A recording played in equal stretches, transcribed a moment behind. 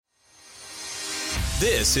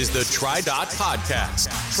This is the TriDot Podcast.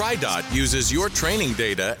 TriDot uses your training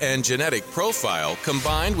data and genetic profile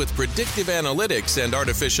combined with predictive analytics and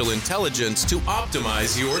artificial intelligence to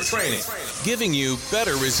optimize your training, giving you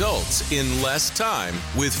better results in less time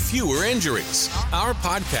with fewer injuries. Our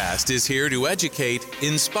podcast is here to educate,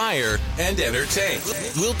 inspire, and entertain.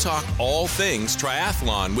 We'll talk all things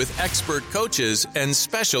triathlon with expert coaches and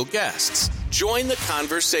special guests. Join the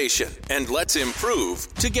conversation and let's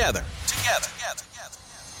improve together.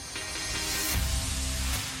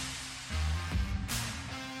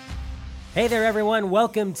 Hey there, everyone.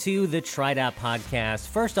 Welcome to the TriDot Podcast.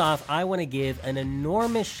 First off, I want to give an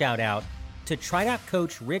enormous shout out to TriDot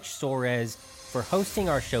coach Rich Soares for hosting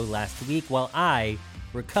our show last week while I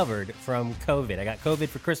recovered from COVID. I got COVID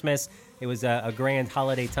for Christmas. It was a grand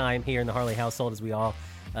holiday time here in the Harley household as we all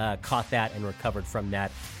caught that and recovered from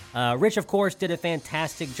that. Rich, of course, did a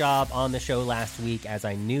fantastic job on the show last week, as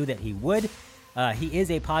I knew that he would. He is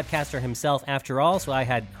a podcaster himself, after all, so I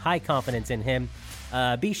had high confidence in him.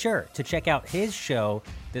 Be sure to check out his show,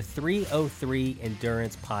 the 303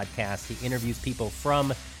 Endurance Podcast. He interviews people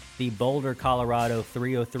from the Boulder, Colorado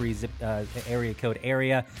 303 area code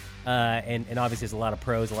area. And obviously there's a lot of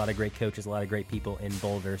pros, a lot of great coaches, a lot of great people in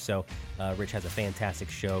Boulder. So Rich has a fantastic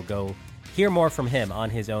show. Go hear more from him on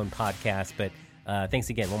his own podcast. But thanks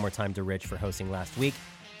again one more time to Rich for hosting last week.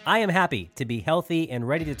 I am happy to be healthy and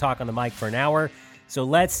ready to talk on the mic for an hour. So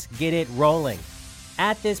let's get it rolling.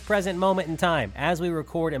 At this present moment in time, as we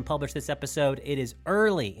record and publish this episode, it is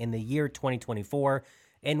early in the year 2024,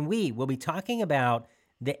 and we will be talking about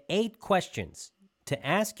the 8 questions to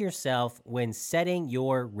ask yourself when setting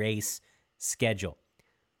your race schedule.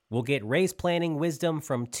 We'll get race planning wisdom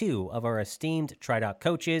from 2 of our esteemed TriDot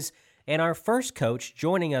coaches, and our first coach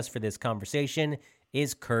joining us for this conversation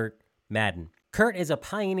is Kurt Madden. Kurt is a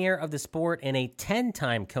pioneer of the sport and a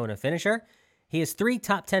 10-time Kona finisher. He has 3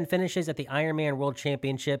 top 10 finishes at the Ironman World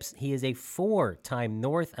Championships. He is a 4-time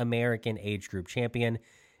North American age group champion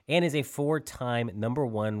and is a 4-time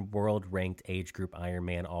 #1 world-ranked age group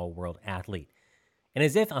Ironman all-world athlete. And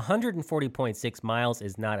as if 140.6 miles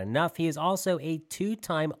is not enough, he is also a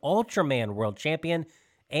 2-time Ultraman world champion,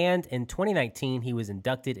 and in 2019, he was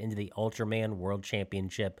inducted into the Ultraman World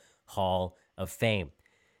Championship Hall of Fame.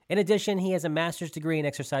 In addition, he has a master's degree in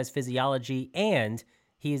exercise physiology, and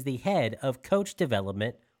he is the head of coach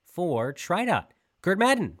development for TriDot. Kurt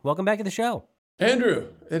Madden, welcome back to the show. Andrew,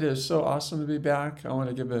 it is so awesome to be back. I want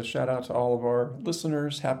to give a shout out to all of our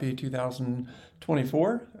listeners. Happy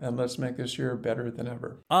 2024, and let's make this year better than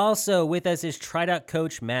ever. Also with us is TriDot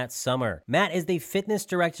coach Matt Summer. Matt is the fitness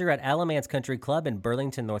director at Alamance Country Club in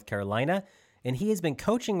Burlington, North Carolina, and he has been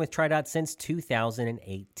coaching with TriDot since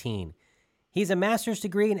 2018. He has a master's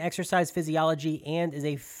degree in exercise physiology and is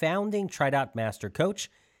a founding TriDot master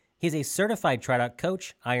coach. He is a certified TriDot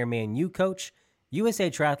coach, Ironman U coach, USA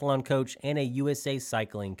Triathlon coach, and a USA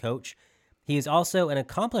Cycling coach. He is also an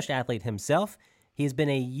accomplished athlete himself. He has been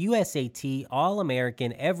a USAT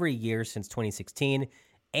All-American every year since 2016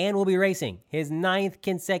 and will be racing his 9th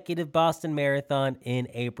consecutive Boston Marathon in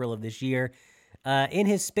April of this year. In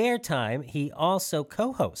his spare time, he also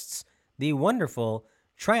co-hosts the wonderful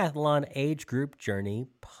Triathlon Age Group Journey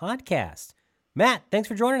podcast. Matt, thanks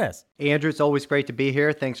for joining us. Andrew, it's always great to be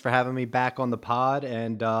here. Thanks for having me back on the pod.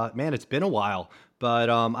 And man, it's been a while,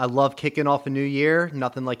 but I love kicking off a new year.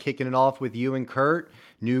 Nothing like kicking it off with you and Kurt.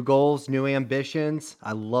 New goals, new ambitions.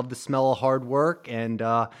 I love the smell of hard work and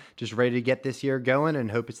just ready to get this year going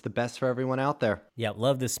and hope it's the best for everyone out there. Yeah,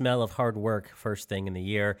 love the smell of hard work first thing in the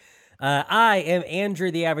year. I am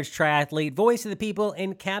Andrew, the average triathlete, voice of the people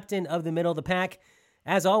and captain of the middle of the pack.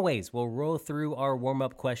 As always, we'll roll through our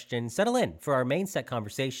warm-up questions, settle in for our main set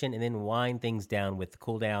conversation, and then wind things down with the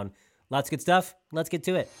cool down. Lots of good stuff. Let's get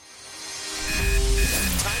to it.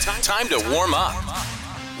 Time to warm up.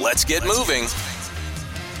 Let's get moving.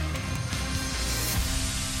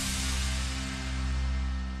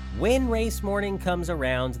 When race morning comes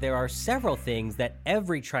around, there are several things that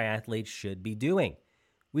every triathlete should be doing.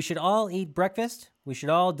 We should all eat breakfast. We should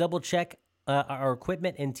all double-check our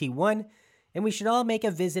equipment in T1. And we should all make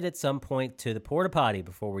a visit at some point to the porta potty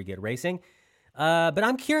before we get racing. But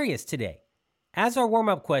I'm curious today, as our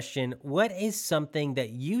warm-up question, what is something that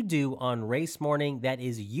you do on race morning that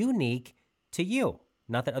is unique to you?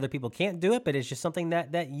 Not that other people can't do it, but it's just something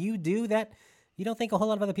that you do that you don't think a whole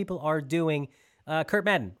lot of other people are doing. Kurt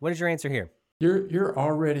Madden, what is your answer here? You're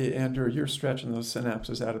already, Andrew, you're stretching those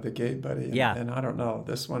synapses out of the gate, buddy. Yeah. And I don't know,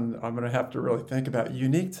 this one I'm going to have to really think about.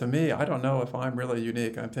 Unique to me, I don't know if I'm really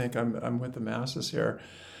unique. I think I'm with the masses here.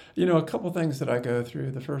 You know, a couple things that I go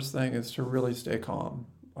through. The first thing is to really stay calm.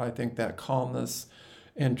 I think that calmness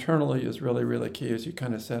internally is really, really key as you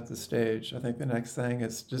kind of set the stage. I think the next thing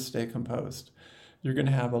is just stay composed. You're going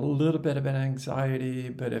to have a little bit of an anxiety,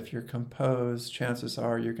 but if you're composed, chances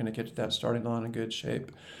are you're going to get to that starting line in good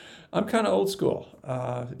shape. I'm kind of old school.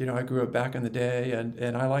 I grew up back in the day,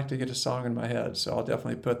 and I like to get a song in my head. So I'll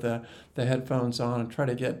definitely put the headphones on and try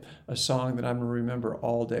to get a song that I'm going to remember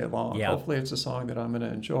all day long. Yeah. Hopefully it's a song that I'm going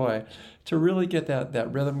to enjoy to really get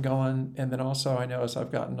that rhythm going. And then also I know as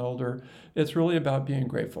I've gotten older, it's really about being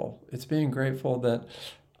grateful. It's being grateful that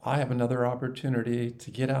I have another opportunity to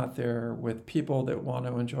get out there with people that want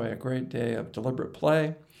to enjoy a great day of deliberate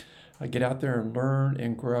play. I get out there and learn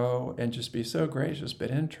and grow and just be so gracious. But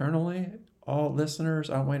internally, all listeners,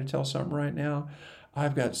 I want to tell something right now.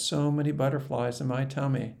 I've got so many butterflies in my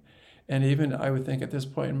tummy. And even I would think at this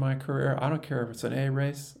point in my career, I don't care if it's an A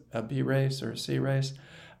race, a B race, or a C race.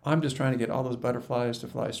 I'm just trying to get all those butterflies to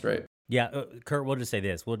fly straight. Yeah, Kurt, we'll just say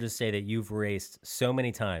this. We'll just say that you've raced so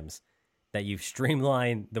many times that you've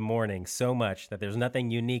streamlined the morning so much that there's nothing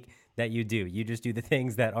unique that you do. You just do the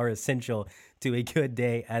things that are essential to a good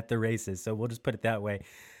day at the races. So we'll just put it that way.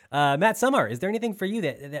 Matt Summer, is there anything for you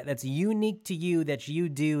that's unique to you that you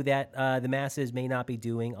do that the masses may not be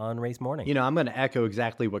doing on race morning? I'm going to echo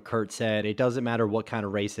exactly what Kurt said. It doesn't matter what kind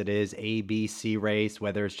of race it is, A, B, C race,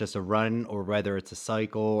 whether it's just a run or whether it's a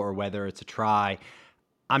cycle or whether it's a try.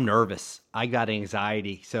 I'm nervous. I got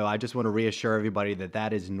anxiety. So I just want to reassure everybody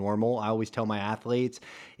that is normal. I always tell my athletes,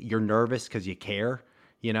 you're nervous because you care,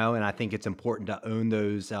 and I think it's important to own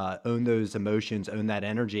those emotions, own that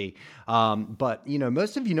energy. But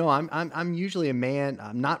most of I'm usually a man.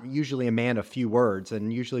 I'm not usually a man of few words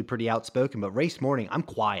and usually pretty outspoken, but race morning, I'm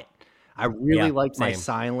quiet. I really like my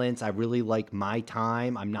silence. I really like my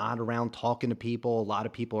time. I'm not around talking to people. A lot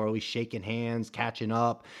of people are always shaking hands, catching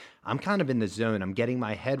up. I'm kind of in the zone. I'm getting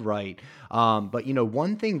my head right. But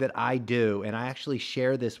one thing that I do, and I actually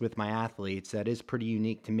share this with my athletes that is pretty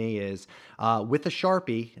unique to me, is with a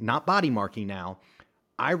Sharpie, not body marking now,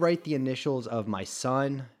 I write the initials of my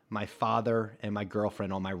son, my father, and my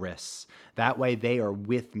girlfriend on my wrists. That way they are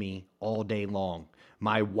with me all day long.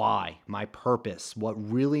 My why, my purpose, what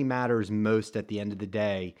really matters most at the end of the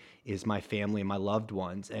day is my family and my loved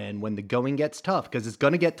ones. And when the going gets tough, because it's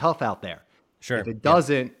going to get tough out there. Sure. If it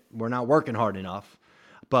doesn't, we're not working hard enough.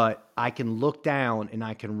 But I can look down and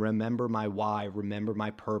I can remember my why, remember my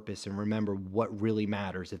purpose, and remember what really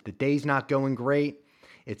matters. If the day's not going great,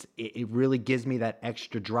 it really gives me that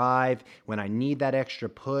extra drive. When I need that extra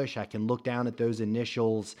push, I can look down at those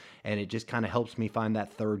initials, and it just kind of helps me find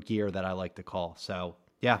that third gear that I like to call. So,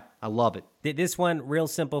 yeah, I love it. This one, real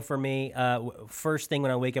simple for me. First thing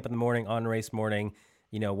when I wake up in the morning on race morning,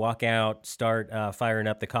 walk out, start firing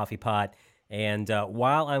up the coffee pot. And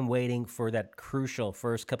while I'm waiting for that crucial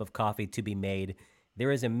first cup of coffee to be made,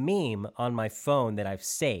 there is a meme on my phone that I've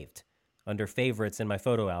saved under favorites in my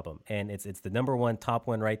photo album. And it's the number one, top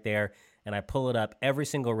one right there. And I pull it up every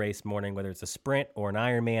single race morning, whether it's a sprint or an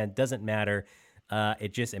Ironman, doesn't matter.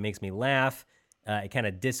 It makes me laugh. It kind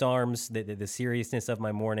of disarms the seriousness of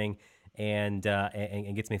my morning and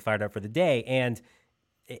gets me fired up for the day. And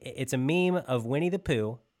it's a meme of Winnie the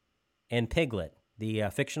Pooh and Piglet, the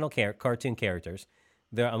fictional cartoon characters.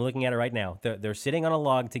 I'm looking at it right now. They're sitting on a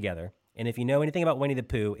log together. And if you know anything about Winnie the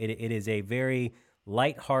Pooh, it is a very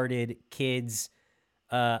lighthearted kids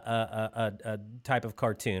type of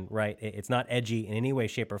cartoon, right? It's not edgy in any way,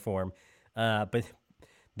 shape, or form. But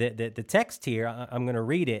the text here, I'm going to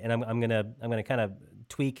read it, and I'm going to kind of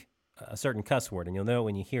tweak a certain cuss word, and you'll know it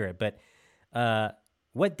when you hear it. But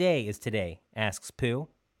what day is today? Asks Pooh.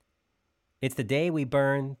 It's the day we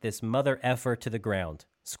burn this mother effer to the ground,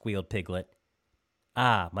 squealed Piglet.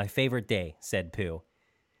 Ah, my favorite day, said Pooh.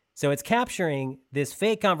 So it's capturing this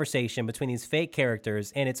fake conversation between these fake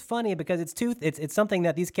characters, and it's funny because it's something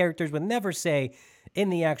that these characters would never say in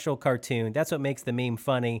the actual cartoon. That's what makes the meme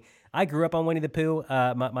funny. I grew up on Winnie the Pooh.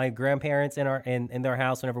 My grandparents in their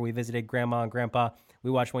house, whenever we visited Grandma and Grandpa, we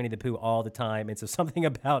watched Winnie the Pooh all the time. And so something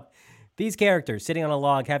about these characters sitting on a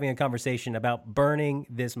log having a conversation about burning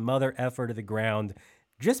this mother effer to the ground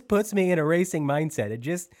just puts me in a racing mindset.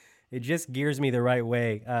 It just gears me the right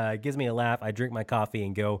way. It gives me a laugh. I drink my coffee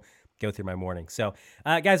and go through my morning. So,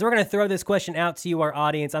 guys, we're going to throw this question out to you, our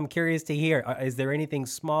audience. I'm curious to hear, is there anything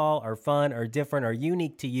small or fun or different or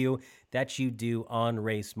unique to you that you do on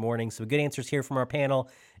race morning? So good answers here from our panel.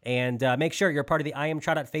 And make sure you're part of the I Am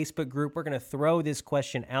Trot Facebook group. We're going to throw this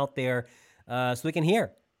question out there so we can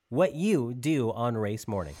hear what you do on race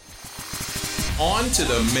morning. On to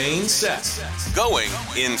the main set. Going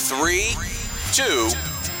in 3, 2,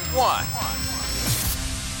 1.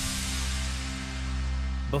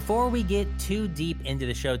 Before we get too deep into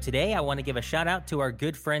the show today, I want to give a shout out to our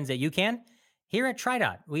good friends at UCAN. Here at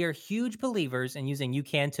TriDot, we are huge believers in using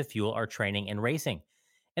UCAN to fuel our training and racing.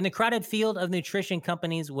 In the crowded field of nutrition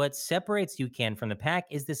companies, what separates UCAN from the pack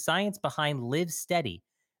is the science behind Live Steady,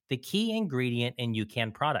 the key ingredient in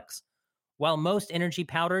UCAN products. While most energy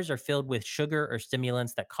powders are filled with sugar or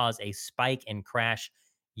stimulants that cause a spike and crash,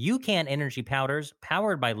 UCAN energy powders,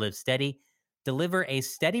 powered by Live Steady, deliver a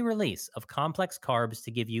steady release of complex carbs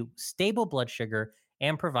to give you stable blood sugar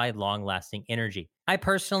and provide long-lasting energy. I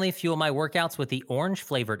personally fuel my workouts with the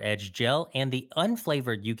orange-flavored Edge Gel and the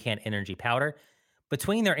unflavored UCAN energy powder.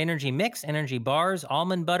 Between their energy mix, energy bars,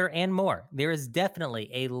 almond butter, and more, there is definitely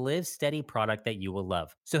a Live Steady product that you will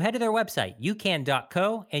love. So head to their website,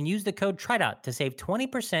 ucan.co, and use the code TRIDOT to save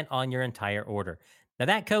 20% on your entire order. Now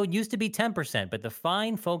that code used to be 10%, but the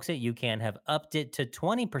fine folks at UCAN have upped it to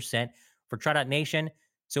 20% for TriDot Nation.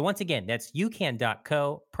 So once again, that's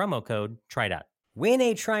ucan.co, promo code TriDot. When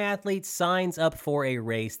a triathlete signs up for a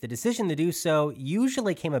race, the decision to do so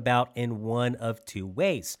usually came about in one of two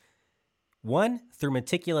ways. One, through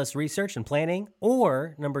meticulous research and planning,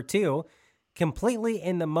 or number two, completely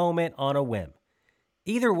in the moment on a whim.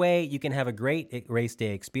 Either way, you can have a great race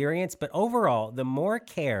day experience, but overall, the more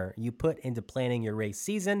care you put into planning your race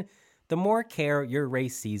season, the more care your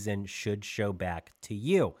race season should show back to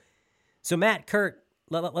you. So Matt, Kurt,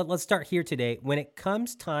 let's start here today. When it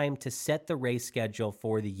comes time to set the race schedule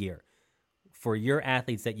for the year, for your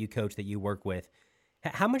athletes that you coach, that you work with,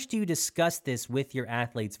 how much do you discuss this with your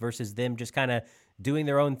athletes versus them just kind of doing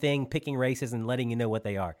their own thing, picking races and letting you know what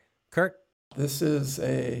they are? Kurt? This is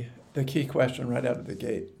the key question right out of the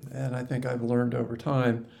gate. And I think I've learned over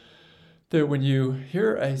time that when you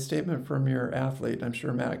hear a statement from your athlete, I'm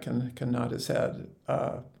sure Matt can nod his head,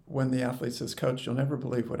 when the athlete says, "Coach, you'll never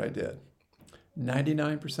believe what I did."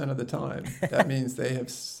 99% of the time, that means they have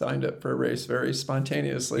signed up for a race very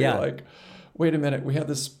spontaneously. Yeah. Like, wait a minute, we had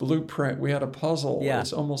this blueprint, we had a puzzle, Yeah.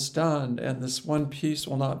 It's almost done, and this one piece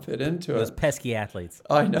will not fit into Those it. pesky athletes.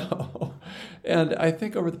 I know. And I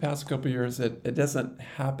think over the past couple of years, it doesn't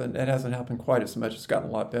happen. It hasn't happened quite as much. It's gotten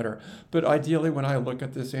a lot better. But ideally, when I look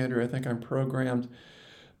at this, Andrew, I think I'm programmed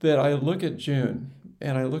that I look at June,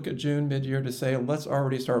 and I look at June mid-year to say, let's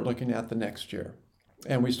already start looking at the next year.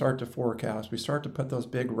 And we start to forecast. We start to put those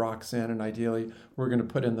big rocks in, and ideally, we're going to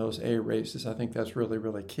put in those A races. I think that's really,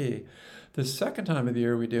 really key. The second time of the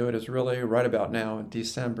year we do it is really right about now in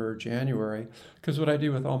December, January, because what I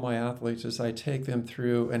do with all my athletes is I take them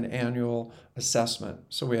through an annual assessment.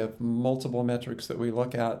 So we have multiple metrics that we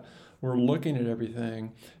look at. We're looking at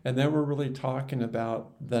everything, and then we're really talking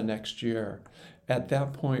about the next year. At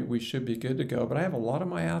that point, we should be good to go. But I have a lot of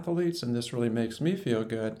my athletes, and this really makes me feel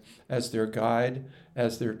good as their guide,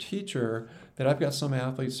 as their teacher, that I've got some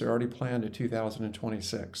athletes that are already planned to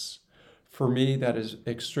 2026. For me, that is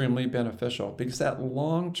extremely beneficial because that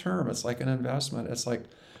long term, it's like an investment. It's like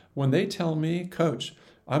when they tell me, "Coach,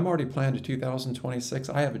 I'm already planned to 2026.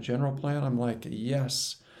 I have a general plan." I'm like,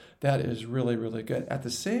 yes, that is really, really good. At the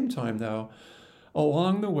same time, though,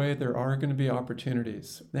 along the way, there are going to be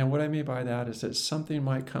opportunities. And what I mean by that is that something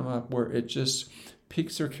might come up where it just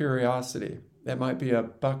piques their curiosity. It might be a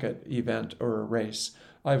bucket event or a race.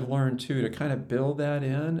 I've learned, too, to kind of build that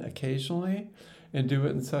in occasionally and do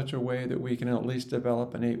it in such a way that we can at least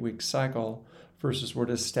develop an 8-week cycle versus we're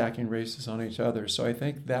just stacking races on each other. So I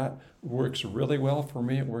think that works really well for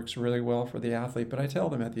me. It works really well for the athlete. But I tell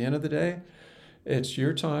them at the end of the day, it's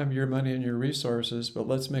your time, your money, and your resources, but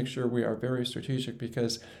let's make sure we are very strategic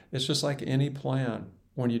because it's just like any plan.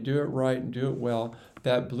 When you do it right and do it well,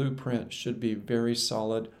 that blueprint should be very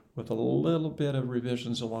solid with a little bit of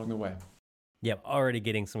revisions along the way. Yep, already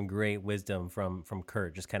getting some great wisdom from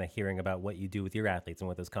Kurt, just kind of hearing about what you do with your athletes and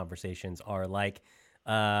what those conversations are like.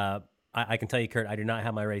 I can tell you, Kurt, I do not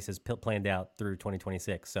have my races planned out through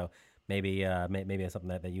 2026, so maybe that's something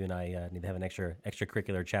that you and I need to have an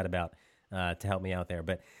extracurricular chat about to help me out there.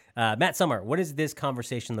 But Matt Sommer, what does this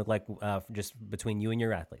conversation look like just between you and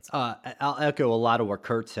your athletes? I'll echo a lot of what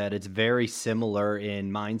Kurt said. It's very similar in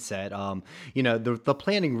mindset. The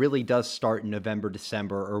planning really does start in November,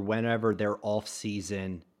 December, or whenever their off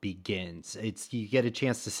season begins. You get a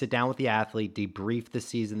chance to sit down with the athlete, debrief the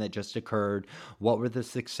season that just occurred. What were the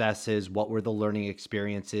successes? What were the learning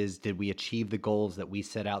experiences? Did we achieve the goals that we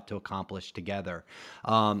set out to accomplish together?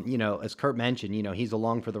 As Kurt mentioned, he's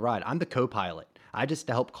along for the ride. I'm the co-pilot. I just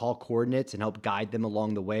to help call coordinates and help guide them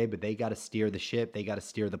along the way, but they got to steer the ship, they got to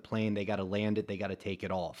steer the plane, they got to land it, they got to take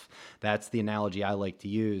it off. That's the analogy I like to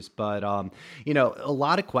use. But, a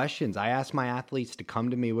lot of questions. I ask my athletes to come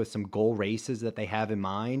to me with some goal races that they have in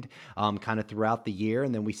mind kind of throughout the year.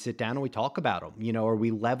 And then we sit down and we talk about them. Are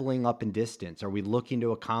we leveling up in distance? Are we looking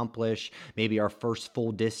to accomplish maybe our first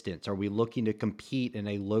full distance? Are we looking to compete in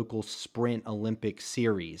a local sprint Olympic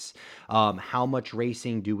series? How much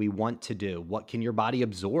racing do we want to do? What can your body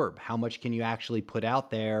absorb? How much can you actually put out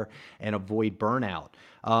there and avoid burnout?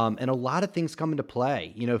 And a lot of things come into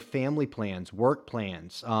play, family plans, work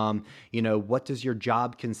plans. What does your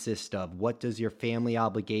job consist of? What does your family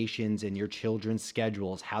obligations and your children's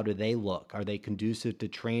schedules, how do they look? Are they conducive to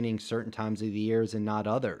training certain times of the years and not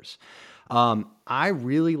others? I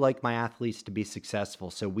really like my athletes to be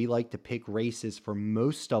successful. So we like to pick races for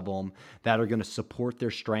most of them that are going to support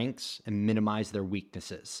their strengths and minimize their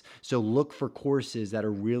weaknesses. So look for courses that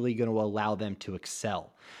are really going to allow them to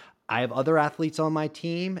excel. I have other athletes on my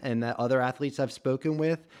team and that other athletes I've spoken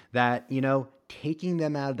with that, taking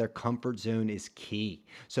them out of their comfort zone is key.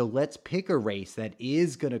 So let's pick a race that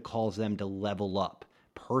is going to cause them to level up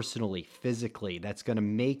personally, physically. That's going to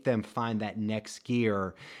make them find that next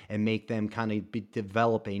gear and make them kind of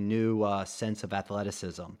develop a new sense of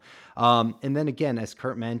athleticism. And then again, as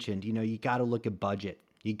Kurt mentioned, you got to look at budget.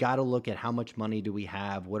 You got to look at how much money do we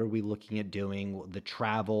have? What are we looking at doing? The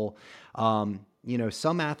travel.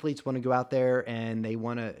 Some athletes want to go out there and they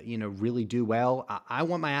want to, really do well. I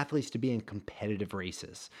want my athletes to be in competitive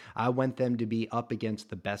races. I want them to be up against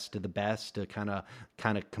the best of the best to kind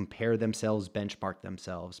of compare themselves, benchmark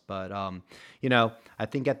themselves. But, I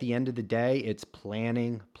think at the end of the day, it's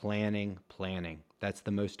planning. That's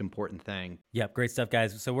the most important thing. Yep, great stuff,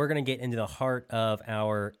 guys. So we're going to get into the heart of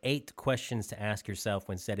our 8 questions to ask yourself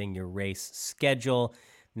when setting your race schedule.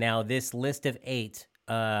 Now, this list of 8,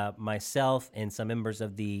 myself and some members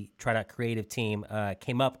of the TriDot Creative team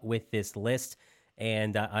came up with this list,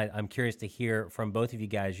 and I'm curious to hear from both of you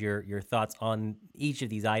guys your thoughts on each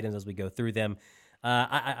of these items as we go through them.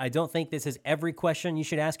 I don't think this is every question you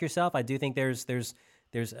should ask yourself. I do think there's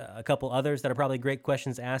a couple others that are probably great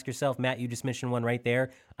questions to ask yourself. Matt, you just mentioned one right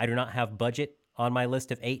there. I do not have budget on my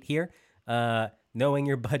list of 8 here. Knowing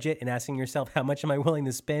your budget and asking yourself, how much am I willing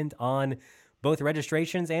to spend on both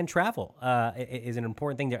registrations and travel is an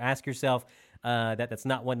important thing to ask yourself. That's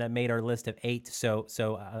not one that made our list of 8.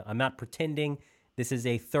 So I'm not pretending this is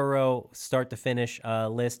a thorough start to finish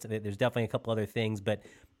list. There's definitely a couple other things, but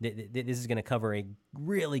this is going to cover a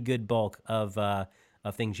really good bulk of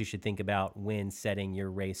things you should think about when setting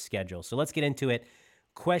your race schedule. So let's get into it.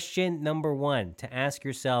 Question number 1 to ask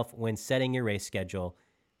yourself when setting your race schedule: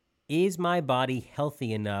 is my body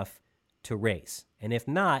healthy enough to race? And if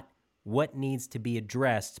not, what needs to be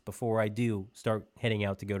addressed before I do start heading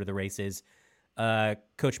out to go to the races?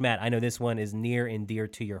 Coach Matt, I know this one is near and dear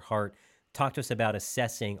to your heart. Talk to us about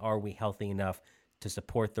assessing, are we healthy enough to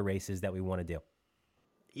support the races that we want to do?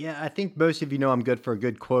 Yeah, I think most of you know I'm good for a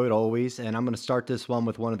good quote always, and I'm going to start this one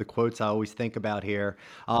with one of the quotes I always think about here.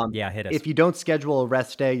 Hit us. If you don't schedule a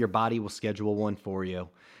rest day, your body will schedule one for you.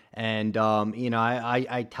 And,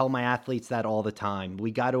 I tell my athletes that all the time.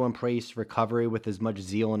 We got to embrace recovery with as much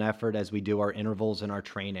zeal and effort as we do our intervals and our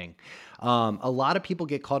training. A lot of people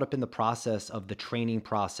get caught up in the process of the training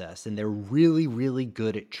process, and they're really, really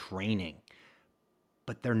good at training,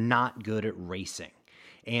 but they're not good at racing.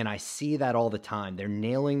 And I see that all the time. They're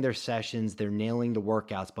nailing their sessions, they're nailing the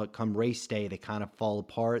workouts, but come race day, they kind of fall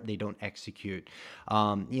apart. They don't execute,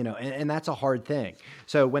 and that's a hard thing.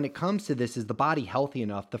 So when it comes to this, is the body healthy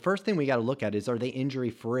enough? The first thing we got to look at is, are they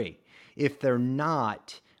injury free? If they're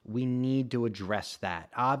not, we need to address that.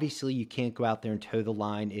 Obviously, you can't go out there and toe the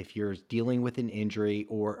line if you're dealing with an injury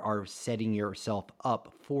or are setting yourself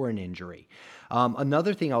up for an injury.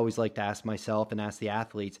 Another thing I always like to ask myself and ask the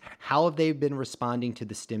athletes, how have they been responding to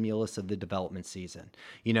the stimulus of the development season?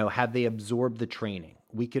 Have they absorbed the training?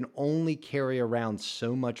 We can only carry around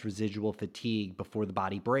so much residual fatigue before the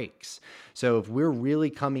body breaks. So if we're really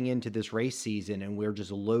coming into this race season and we're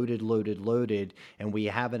just loaded, and we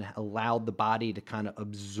haven't allowed the body to kind of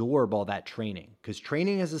absorb all that training, because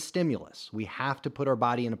training is a stimulus. We have to put our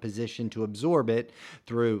body in a position to absorb it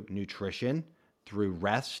through nutrition, through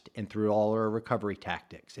rest, and through all our recovery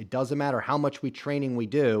tactics. It doesn't matter how much training we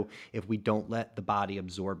do if we don't let the body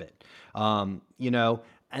absorb it.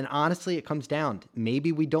 And honestly, it comes down,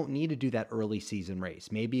 maybe we don't need to do that early season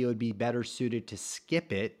race. Maybe it would be better suited to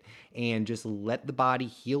skip it and just let the body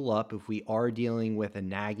heal up. If we are dealing with a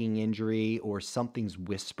nagging injury or something's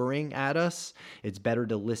whispering at us, it's better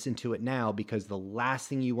to listen to it now, because the last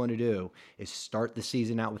thing you want to do is start the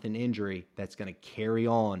season out with an injury that's going to carry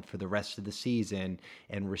on for the rest of the season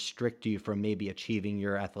and restrict you from maybe achieving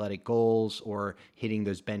your athletic goals or hitting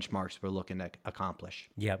those benchmarks we're looking to accomplish.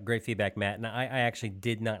 Yeah, great feedback, Matt. And I actually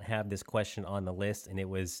did not have this question on the list, and it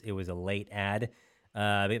was a late ad.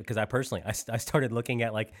 Because I started looking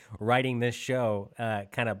at, like, writing this show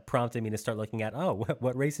kind of prompted me to start looking at,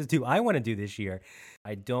 what races do I want to do this year?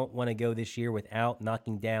 I don't want to go this year without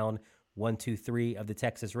knocking down 1, 2, 3 of the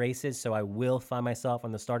Texas races. So I will find myself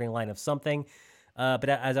on the starting line of something. But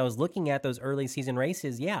as I was looking at those early season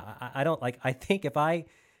races, I think if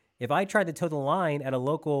I tried to toe the line at a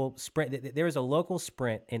local sprint, there is a local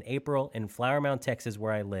sprint in April in Flower Mound, Texas,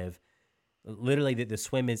 where I live. Literally, the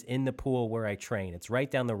swim is in the pool where I train. It's right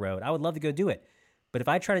down the road. I would love to go do it. But if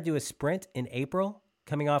I try to do a sprint in April,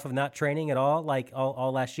 coming off of not training at all, like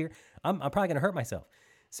all last year, I'm probably going to hurt myself.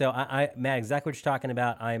 So Matt, exactly what you're talking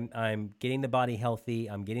about. I'm getting the body healthy.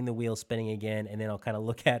 I'm getting the wheels spinning again, and then I'll kind of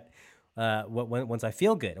look at once I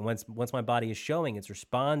feel good and once my body is showing it's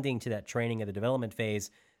responding to that training of the development phase.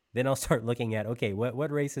 Then I'll start looking at, okay,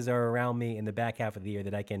 what races are around me in the back half of the year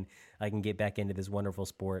that I can get back into this wonderful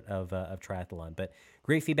sport of triathlon. But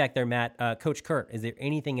great feedback there, Matt. Coach Kurt, is there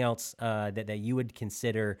anything else that you would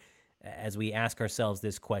consider as we ask ourselves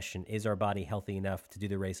this question? Is our body healthy enough to do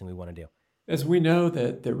the racing we want to do? As we know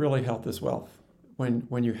that really health is wealth.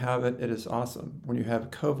 When you have it, it is awesome. When you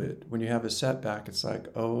have COVID, when you have a setback, it's like,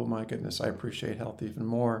 oh my goodness, I appreciate health even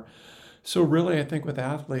more. So really, I think with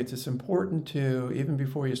athletes, it's important to, even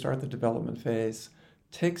before you start the development phase,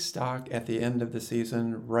 take stock at the end of the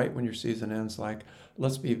season, right when your season ends. Like,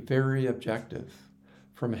 let's be very objective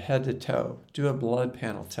from head to toe. Do a blood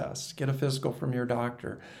panel test. Get a physical from your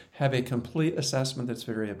doctor. Have a complete assessment that's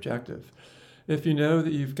very objective. If you know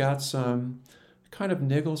that you've got some kind of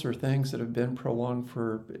niggles or things that have been prolonged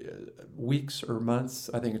for weeks or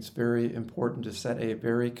months, I think it's very important to set a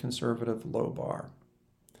very conservative low bar.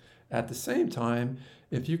 At the same time,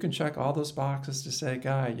 if you can check all those boxes to say,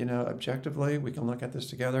 Guy, objectively, we can look at this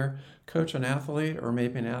together, coach an athlete or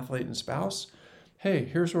maybe an athlete and spouse, hey,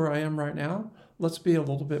 here's where I am right now. Let's be a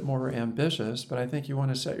little bit more ambitious, but I think you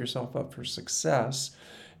want to set yourself up for success.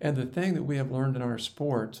 And the thing that we have learned in our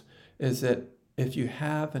sport is that if you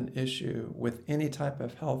have an issue with any type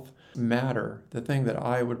of health matter, the thing that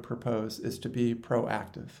I would propose is to be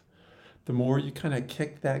proactive. The more you kind of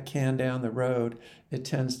kick that can down the road, it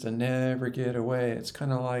tends to never get away. It's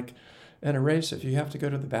kind of like in a race, if you have to go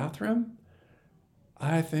to the bathroom,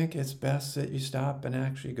 I think it's best that you stop and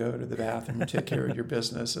actually go to the bathroom and take care of your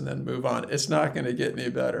business and then move on. It's not going to get any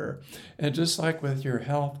better. And just like with your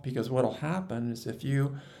health, because what will happen is if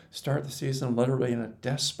you start the season literally in a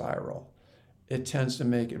death spiral, it tends to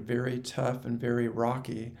make it very tough and very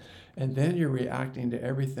rocky. And then you're reacting to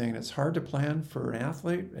everything. It's hard to plan for an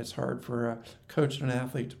athlete. It's hard for a coach and an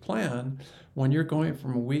athlete to plan. When you're going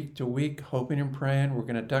from week to week, hoping and praying, we're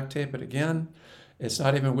going to duct tape it again. It's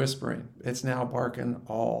not even whispering. It's now barking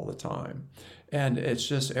all the time. And it's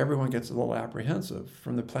just everyone gets a little apprehensive.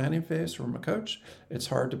 From the planning phase, from a coach, it's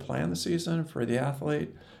hard to plan the season. For the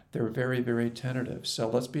athlete, they're very, very tentative. So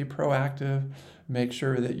let's be proactive. Make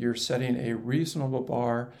sure that you're setting a reasonable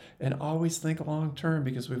bar and always think long term,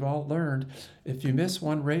 because we've all learned if you miss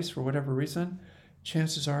one race for whatever reason,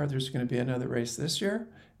 chances are there's going to be another race this year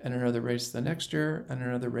and another race the next year and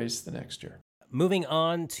another race the next year. Moving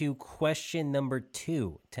on to question number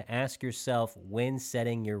 2, to ask yourself when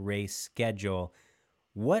setting your race schedule,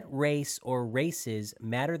 what race or races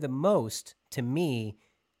matter the most to me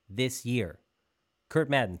this year? Kurt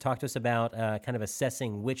Madden, talk to us about kind of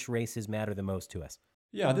assessing which races matter the most to us.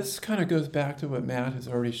 Yeah, this kind of goes back to what Matt has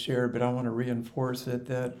already shared, but I want to reinforce it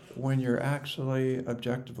that when you're actually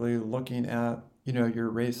objectively looking at, your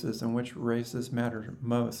races and which races matter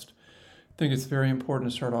most, I think it's very important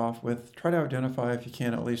to start off with try to identify, if you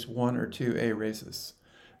can, at least 1 or 2 A races.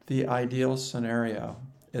 The ideal scenario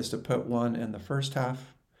is to put one in the first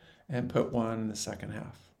half and put one in the second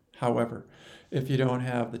half. However, if you don't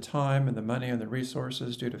have the time and the money and the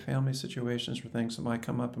resources due to family situations or things that might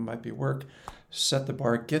come up and might be work, set the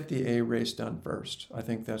bar, get the A race done first. I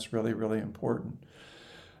think that's really, really important.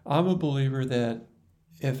 I'm a believer that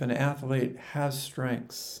if an athlete has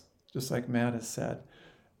strengths, just like Matt has said,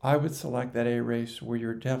 I would select that A race where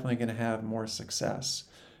you're definitely going to have more success.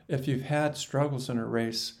 If you've had struggles in a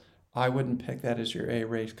race, I wouldn't pick that as your A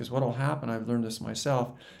race, because what will happen, I've learned this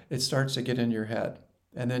myself, it starts to get in your head.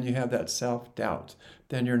 And then you have that self-doubt.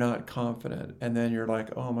 Then you're not confident. And then you're like,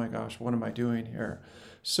 oh my gosh, what am I doing here?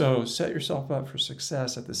 So set yourself up for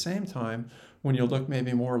success. At the same time, when you look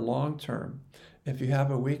maybe more long term, if you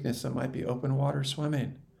have a weakness, it might be open water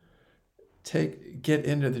swimming. Get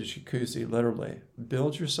into the jacuzzi, literally.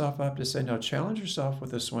 Build yourself up to say, no, challenge yourself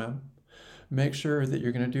with a swim. Make sure that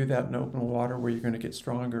you're going to do that in open water where you're going to get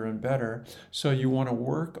stronger and better. So you want to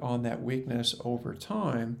work on that weakness over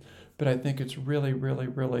time. But I think it's really, really,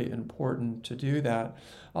 really important to do that.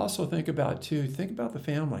 Also think about the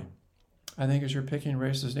family. I think as you're picking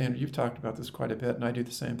races, Dan, you've talked about this quite a bit, and I do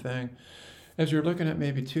the same thing. As you're looking at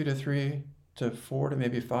maybe 2 to 3 to 4 to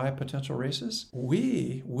maybe 5 potential races,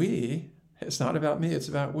 it's not about me, it's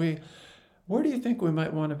about we. Where do you think we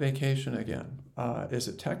might want a vacation again? Is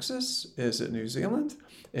it Texas? Is it New Zealand?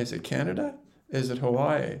 Is it Canada? Is it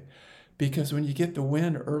Hawaii? Because when you get the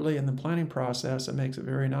win early in the planning process, it makes it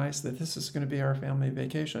very nice that this is going to be our family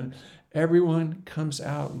vacation. Everyone comes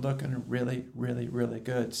out looking really, really, really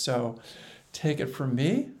good. So take it from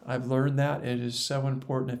me. I've learned that it is so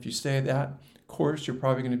important. If you stay that course, you're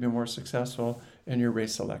probably going to be more successful in your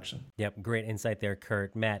race selection. Yep, great insight there,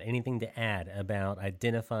 Kurt. Matt, anything to add about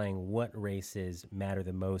identifying what races matter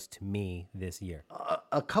the most to me this year?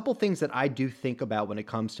 A couple things that I do think about when it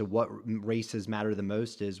comes to what races matter the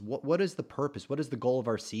most is what is the purpose? What is the goal of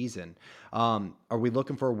our season? Are we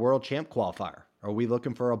looking for a world champ qualifier? Are we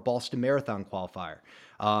looking for a Boston Marathon qualifier?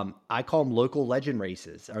 I call them local legend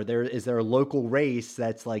races. Is there a local race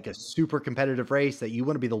that's like a super competitive race that you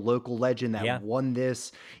want to be the local legend that won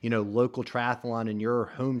this, local triathlon in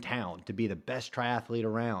your hometown to be the best triathlete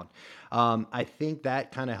around? I think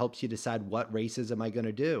that kind of helps you decide what races am I going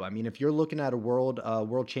to do. I mean, if you're looking at a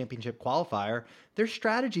world championship qualifier, there's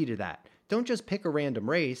strategy to that. Don't just pick a random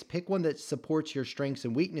race. Pick one that supports your strengths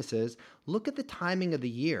and weaknesses. Look at the timing of the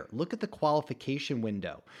year. Look at the qualification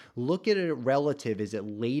window. Look at it relative. Is it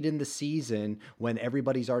late in the season when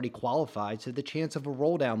everybody's already qualified, so the chance of a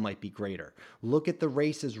roll down might be greater? Look at the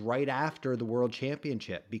races right after the World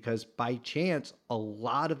Championship, because by chance, a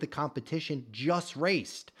lot of the competition just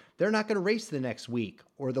raced. They're not going to race the next week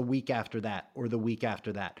or the week after that or the week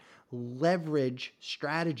after that. Leverage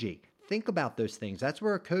strategy. Think about those things. That's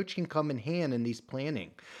where a coach can come in hand in these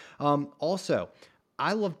planning. Also,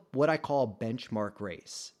 I love what I call a benchmark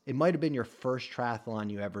race. It might have been your first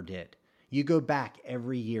triathlon you ever did. You go back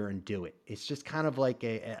every year and do it. It's just kind of like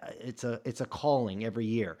it's a calling every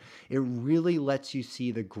year. It really lets you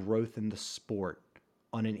see the growth in the sport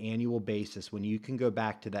on an annual basis when you can go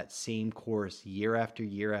back to that same course year after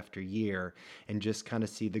year after year and just kind of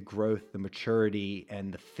see the growth, the maturity,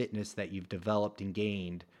 and the fitness that you've developed and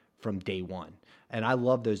gained from day one. And I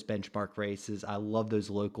love those benchmark races. I love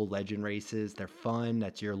those local legend races. They're fun.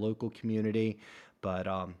 That's your local community. But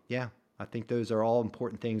I think those are all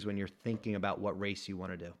important things when you're thinking about what race you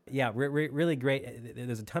want to do. Yeah, really great.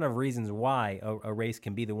 There's a ton of reasons why a race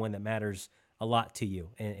can be the one that matters a lot to you.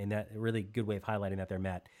 And that really good way of highlighting that there,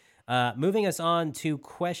 Matt. Moving us on to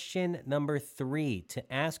question number 3,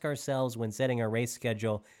 to ask ourselves when setting our race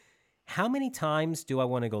schedule, how many times do I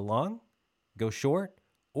want to go long, go short,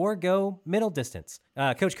 or go middle distance?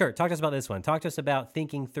 Coach Kurt, talk to us about this one. Talk to us about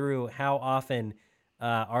thinking through how often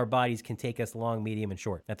our bodies can take us long, medium, and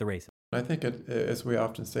short at the races. I think as we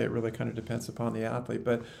often say, it really kind of depends upon the athlete.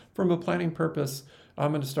 But from a planning purpose,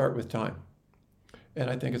 I'm going to start with time. And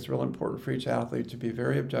I think it's real important for each athlete to be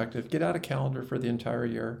very objective. Get out a calendar for the entire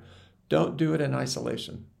year. Don't do it in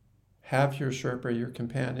isolation. Have your Sherpa, your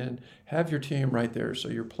companion, have your team right there so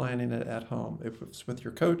you're planning it at home. If it's with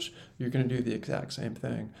your coach, you're going to do the exact same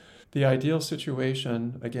thing. The ideal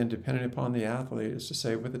situation, again, depending upon the athlete, is to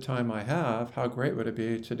say, with the time I have, how great would it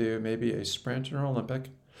be to do maybe a sprint or Olympic,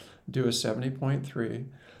 do a 70.3.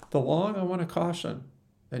 The long, I want to caution,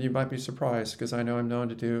 and you might be surprised because I know I'm known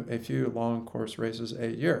to do a few long course races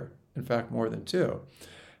a year, in fact, more than 2.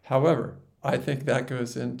 However, I think that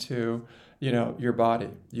goes into your body.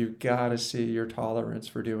 You got to see your tolerance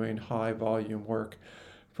for doing high volume work.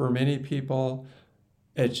 For many people,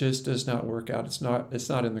 it just does not work out. It's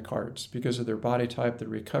not in the cards because of their body type, the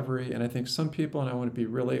recovery. And I think some people, and I want to be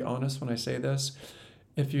really honest when I say this,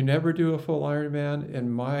 if you never do a full Ironman,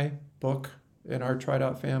 in my book, in our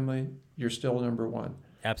TriDot family, you're still number 1.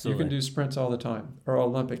 Absolutely. You can do sprints all the time or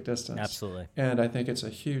Olympic distance. Absolutely. And I think it's a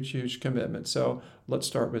huge, huge commitment. So let's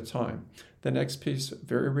start with time. The next piece,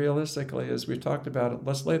 very realistically, as we talked about it,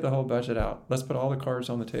 let's lay the whole budget out. Let's put all the cards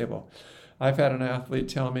on the table. I've had an athlete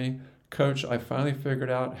tell me, Coach, I finally figured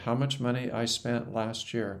out how much money I spent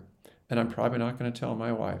last year. And I'm probably not going to tell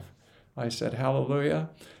my wife. I said, hallelujah.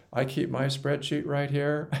 I keep my spreadsheet right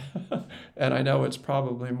here. And I know it's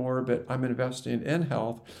probably more, but I'm investing in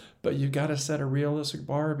health. But you've got to set a realistic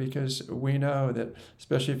bar, because we know that,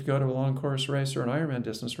 especially if you go to a long course race or an Ironman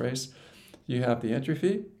distance race, you have the entry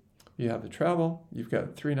fee, you have the travel, you've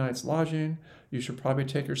got 3 nights lodging. You should probably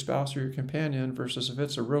take your spouse or your companion, versus if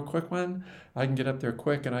it's a real quick one, I can get up there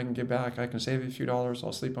quick and I can get back. I can save a few dollars.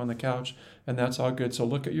 I'll sleep on the couch, and that's all good. So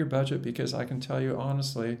look at your budget, because I can tell you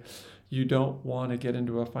honestly, you don't want to get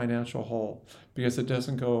into a financial hole, because it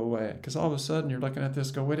doesn't go away. Because all of a sudden you're looking at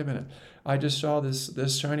this, go, wait a minute, I just saw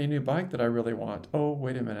this shiny new bike that I really want. Oh,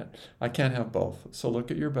 wait a minute, I can't have both. So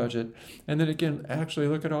look at your budget. And then again, actually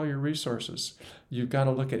look at all your resources. You've got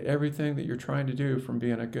to look at everything that you're trying to do, from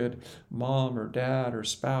being a good mom or dad or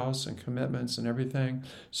spouse, and commitments and everything.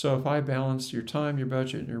 So if I balance your time, your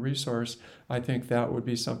budget, and your resource, I think that would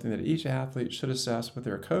be something that each athlete should assess with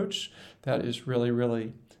their coach. That is really,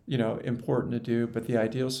 really important to do. But the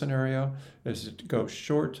ideal scenario is to go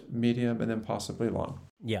short, medium, and then possibly long.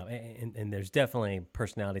 Yeah, and there's definitely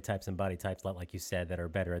personality types and body types, like you said, that are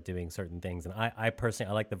better at doing certain things. And I personally,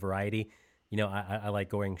 I like the variety. I like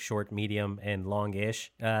going short, medium, and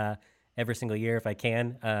long-ish every single year if I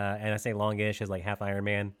can. And I say long-ish as like half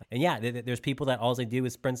Ironman. And yeah, there's people that all they do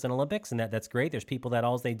is sprints and Olympics, and that's great. There's people that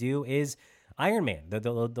all they do is Ironman.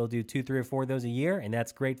 They'll do 2, 3, or 4 of those a year, and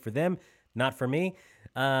that's great for them. Not for me.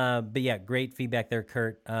 But yeah, great feedback there,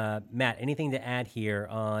 Kurt. Matt, anything to add here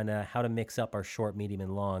on how to mix up our short, medium,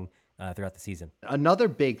 and long throughout the season? Another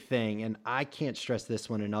big thing, and I can't stress this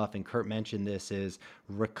one enough, and Kurt mentioned this, is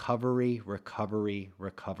recovery.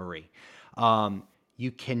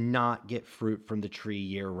 You cannot get fruit from the tree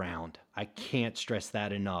year round. I can't stress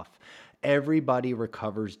that enough. Everybody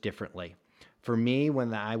recovers differently. For me,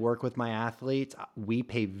 when I work with my athletes, we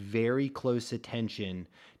pay very close attention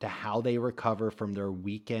to how they recover from their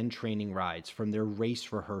weekend training rides, from their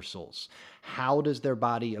race rehearsals. How does their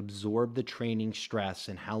body absorb the training stress,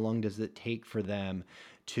 and how long does it take for them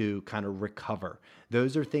to kind of recover?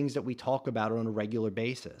 Those are things that we talk about on a regular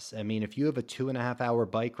basis. I mean, if you have a 2.5-hour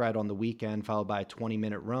bike ride on the weekend followed by a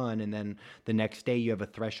 20-minute run, and then the next day you have a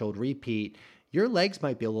threshold repeat, your legs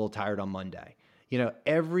might be a little tired on Monday.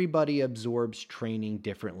 Everybody absorbs training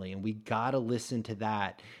differently, and we got to listen to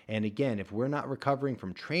that. And again, if we're not recovering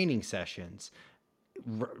from training sessions,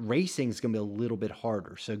 racing is going to be a little bit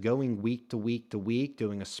harder. So going week to week to week,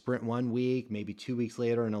 doing a sprint 1 week, maybe 2 weeks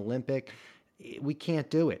later an Olympic, we can't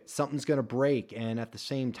do it. Something's going to break. And at the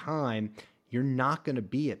same time, you're not going to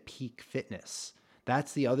be at peak fitness.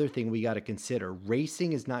 That's the other thing we got to consider.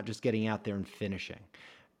 Racing is not just getting out there and finishing.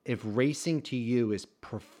 If racing to you is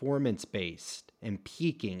performance-based and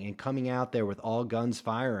peaking and coming out there with all guns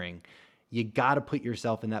firing, you got to put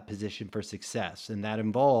yourself in that position for success. And that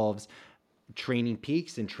involves training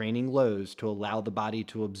peaks and training lows to allow the body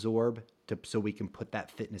to absorb, so we can put that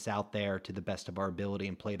fitness out there to the best of our ability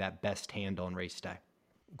and play that best hand on race day.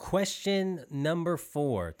 Question number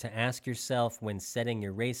 4 to ask yourself when setting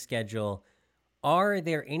your race schedule: are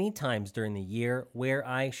there any times during the year where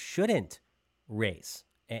I shouldn't race?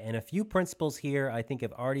 And a few principles here I think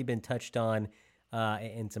have already been touched on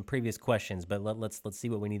in some previous questions, but let's see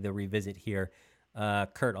what we need to revisit here.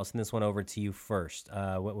 Kurt, I'll send this one over to you first.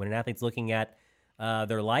 When an athlete's looking at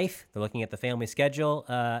their life, they're looking at the family schedule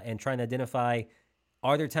and trying to identify,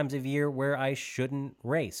 are there times of year where I shouldn't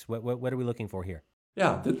race? What are we looking for here?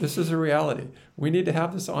 Yeah, this is a reality. We need to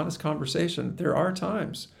have this honest conversation. There are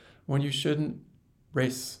times when you shouldn't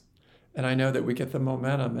race. And I know that we get the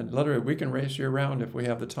momentum, and literally we can race year round if we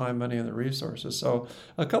have the time, money, and the resources. So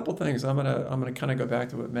a couple things. I'm gonna kind of go back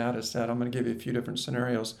to what Matt has said. I'm gonna give you a few different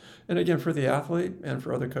scenarios. And again, for the athlete and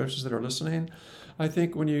for other coaches that are listening, I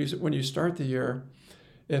think when you start the year,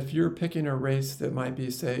 if you're picking a race that might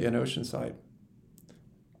be, say, in Oceanside.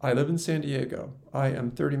 I live in San Diego. I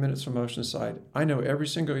am 30 minutes from Oceanside. I know every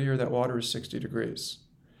single year that water is 60 degrees.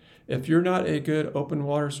 If you're not a good open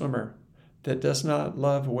water swimmer that does not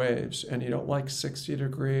love waves, and you don't like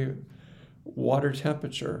 60-degree water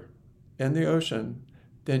temperature in the ocean,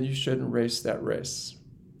 then you shouldn't race that race.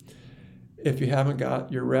 If you haven't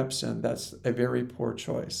got your reps in, that's a very poor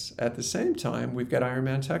choice. At the same time, we've got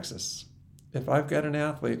Ironman Texas. If I've got an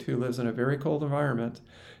athlete who lives in a very cold environment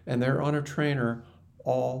and they're on a trainer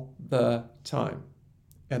all the time,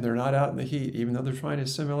 and they're not out in the heat, even though they're trying to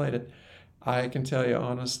simulate it, I can tell you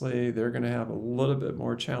honestly, they're going to have a little bit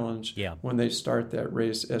more challenge when they start that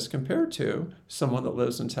race as compared to someone that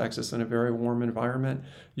lives in Texas in a very warm environment.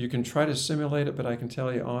 You can try to simulate it, but I can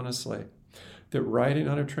tell you honestly that riding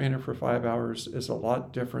on a trainer for 5 hours is a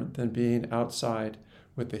lot different than being outside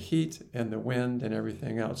with the heat and the wind and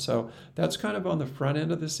everything else. So that's kind of on the front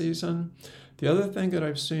end of the season. The other thing that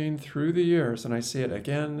I've seen through the years, and I see it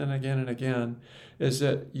again and again and again, is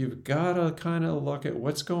that you've got to kind of look at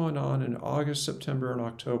what's going on in August, September, and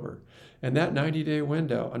October. And that 90-day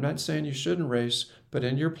window, I'm not saying you shouldn't race, but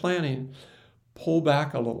in your planning, pull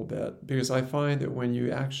back a little bit, because I find that when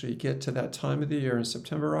you actually get to that time of the year in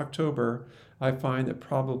September, October, I find that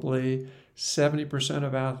probably 70%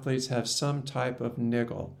 of athletes have some type of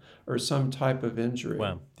niggle or some type of injury.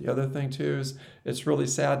 Wow. The other thing too is it's really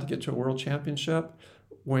sad to get to a world championship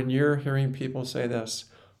when you're hearing people say this: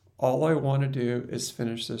 all I want to do is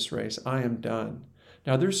finish this race. I am done.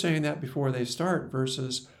 Now they're saying that before they start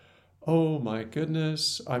versus, oh my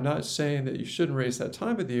goodness, I'm not saying that you shouldn't race that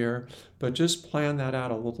time of the year, but just plan that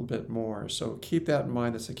out a little bit more. So keep that in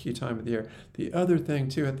mind. That's a key time of the year. The other thing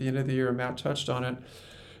too, at the end of the year, Matt touched on it,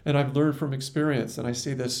 and I've learned from experience, and I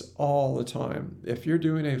see this all the time. If you're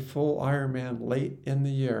doing a full Ironman late in the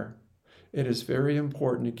year, it is very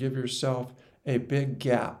important to give yourself a big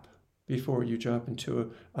gap before you jump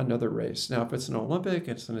into another race. Now, if it's an Olympic,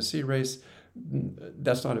 it's in a C race,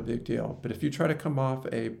 that's not a big deal. But if you try to come off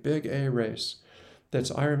a big A race that's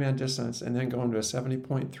Ironman distance and then go into a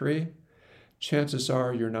 70.3, chances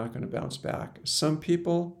are you're not going to bounce back. Some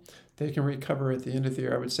people, they can recover at the end of the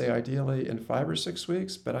year, I would say ideally in 5 or 6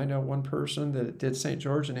 weeks. But I know one person that did St.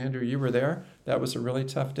 George, and Andrew, you were there. That was a really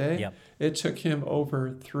tough day. Yep. It took him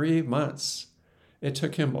over 3 months. We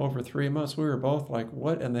were both like,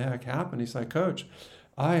 what in the heck happened? He's like, Coach,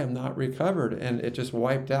 I am not recovered. And it just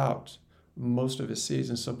wiped out most of his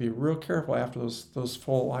season. So be real careful after those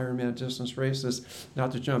full Ironman distance races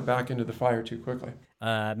not to jump back into the fire too quickly.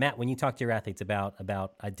 Matt, when you talk to your athletes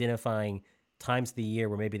about identifying times of the year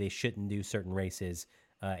where maybe they shouldn't do certain races,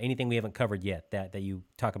 anything we haven't covered yet that you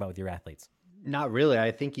talk about with your athletes? Not really.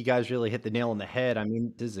 I think you guys really hit the nail on the head. I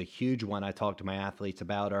mean, this is a huge one I talk to my athletes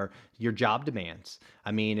about are your job demands.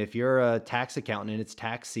 I mean, if you're a tax accountant and it's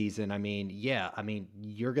tax season,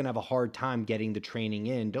 you're going to have a hard time getting the training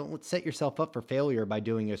in. Don't set yourself up for failure by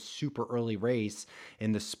doing a super early race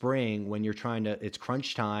in the spring when you're it's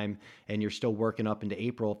crunch time and you're still working up into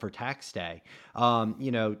April for tax day.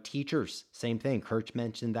 Teachers, same thing. Kurt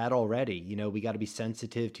mentioned that already. We got to be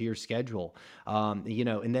sensitive to your schedule.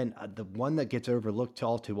 And then the one that gets overlooked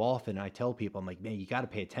all too often, I tell people, I'm like, man, you got to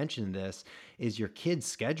pay attention to this, is your kids'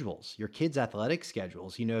 schedules, your kids' athletic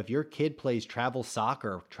schedules. If your kid plays travel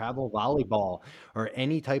soccer, travel volleyball, or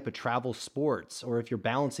any type of travel sports, or if you're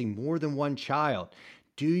balancing more than one child,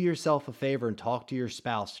 do yourself a favor and talk to your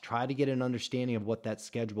spouse. Try to get an understanding of what that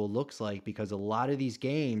schedule looks like, because a lot of these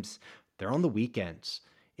games, they're on the weekends.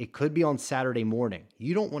 It could be on Saturday morning.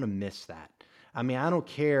 You don't want to miss that. I mean, I don't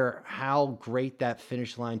care how great that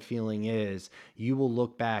finish line feeling is. You will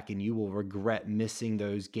look back and you will regret missing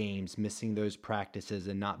those games, missing those practices,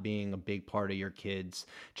 and not being a big part of your kid's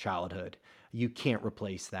childhood. You can't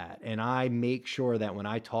replace that. And I make sure that when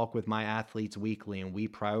I talk with my athletes weekly and we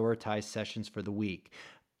prioritize sessions for the week,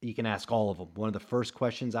 you can ask all of them. One of the first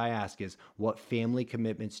questions I ask is, what family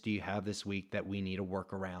commitments do you have this week that we need to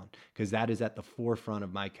work around? Because that is at the forefront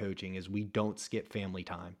of my coaching, is we don't skip family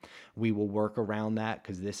time. We will work around that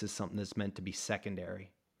because this is something that's meant to be secondary,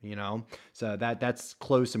 So that's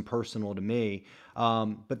close and personal to me.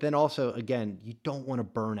 But then also, again, you don't want to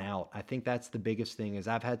burn out. I think that's the biggest thing. Is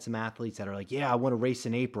I've had some athletes that are like, yeah, I want to race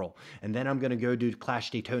in April, and then I'm going to go do Clash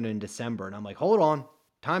Daytona in December. And I'm like, hold on.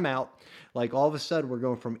 Time out. Like all of a sudden we're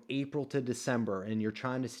going from April to December and you're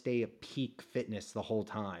trying to stay at peak fitness the whole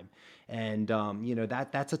time. And,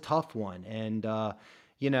 that's a tough one. And, I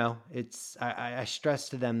stress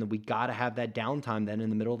to them that we got to have that downtime then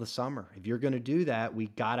in the middle of the summer. If you're going to do that, we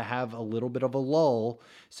got to have a little bit of a lull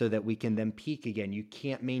so that we can then peak again. You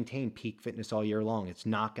can't maintain peak fitness all year long. It's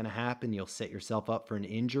not going to happen. You'll set yourself up for an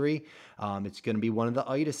injury. It's going to be one of the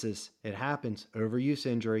itises. It happens, overuse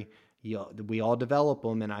injury. We all develop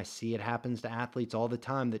them, and I see it happens to athletes all the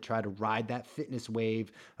time that try to ride that fitness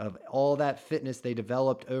wave of all that fitness they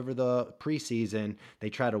developed over the preseason. They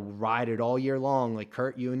try to ride it all year long, like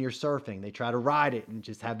Kurt, you and your surfing. They try to ride it and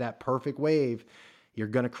just have that perfect wave. You're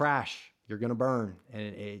going to crash. You're going to burn.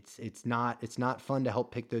 And it's not fun to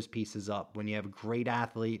help pick those pieces up when you have a great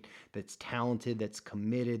athlete that's talented, that's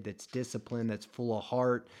committed, that's disciplined, that's full of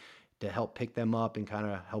heart, to help pick them up and kind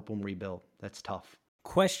of help them rebuild. That's tough.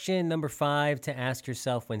 Question number 5 to ask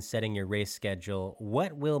yourself when setting your race schedule: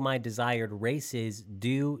 what will my desired races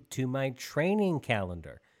do to my training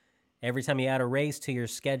calendar? Every time you add a race to your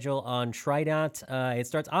schedule on TriDot, it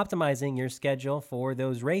starts optimizing your schedule for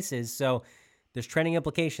those races. So there's training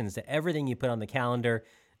implications to everything you put on the calendar.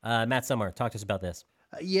 Matt Summer, talk to us about this.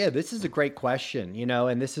 Yeah, this is a great question,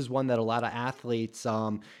 and this is one that a lot of athletes,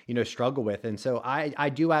 struggle with. And so I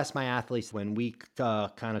do ask my athletes when we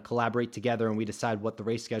kind of collaborate together and we decide what the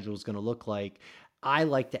race schedule is going to look like. I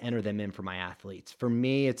like to enter them in for my athletes. For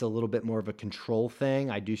me, it's a little bit more of a control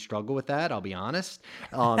thing. I do struggle with that, I'll be honest.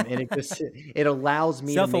 And it allows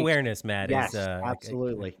me to make, Self-awareness, Matt, is yes,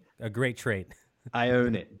 absolutely. a great trait. I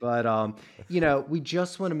own it. But, we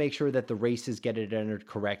just want to make sure that the races get it entered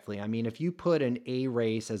correctly. I mean, if you put an A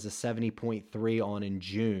race as a 70.3 on in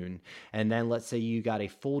June, and then let's say you got a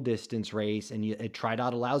full distance race and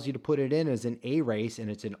TriDot allows you to put it in as an A race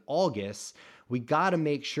and it's in August, we got to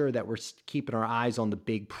make sure that we're keeping our eyes on the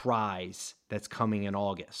big prize that's coming in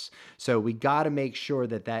August. So we got to make sure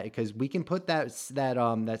that because we can put that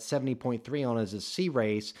 70.3 on as a C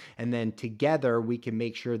race, and then together we can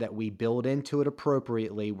make sure that we build into it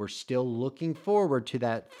appropriately. We're still looking forward to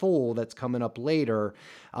that full that's coming up later,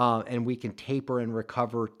 and we can taper and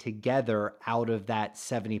recover together out of that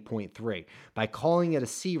 70.3. By calling it a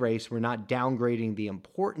C race, we're not downgrading the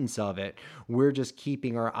importance of it. We're just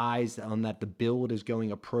keeping our eyes on that the build is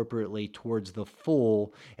going appropriately towards the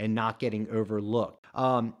full and not getting overlooked.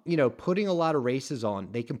 Putting a lot of races on,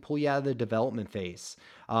 they can pull you out of the development phase.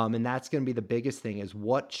 And that's going to be the biggest thing, is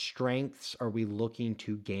what strengths are we looking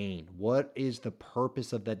to gain? What is the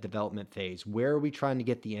purpose of that development phase? Where are we trying to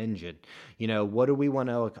get the engine? What do we want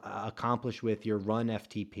to accomplish with your run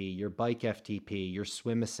FTP, your bike FTP, your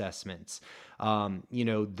swim assessments?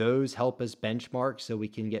 Those help us benchmark so we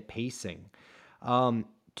can get pacing.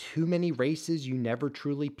 Too many races, you never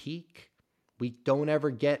truly peak. We don't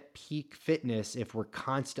ever get peak fitness if we're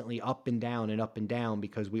constantly up and down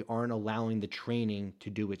because we aren't allowing the training to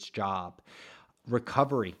do its job.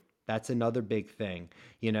 Recovery, that's another big thing.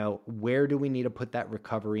 Where do we need to put that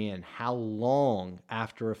recovery in? How long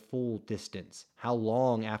after a full distance? How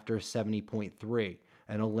long after a 70.3?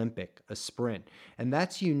 An Olympic, a sprint. And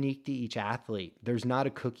that's unique to each athlete. There's not a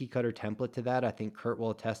cookie cutter template to that. I think Kurt will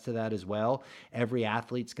attest to that as well. Every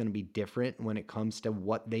athlete's going to be different when it comes to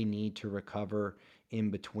what they need to recover in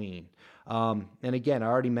between. And again, I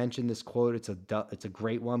already mentioned this quote. It's a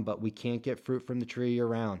great one, but we can't get fruit from the tree year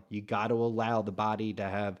round. You got to allow the body to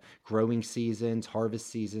have growing seasons, harvest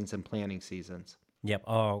seasons, and planting seasons. Yep.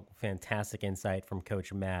 Oh, fantastic insight from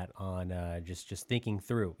Coach Matt on just thinking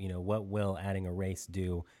through, what will adding a race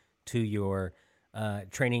do to your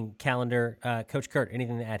training calendar. Coach Kurt,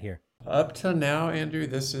 anything to add here? Up to now, Andrew,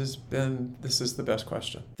 this is the best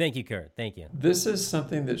question. Thank you, Kurt. Thank you. This is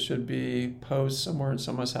something that should be posed somewhere in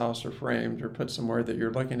someone's house or framed or put somewhere that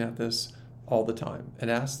you're looking at this all the time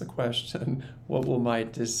and ask the question, what will my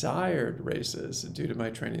desired races do to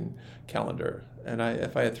my training calendar? And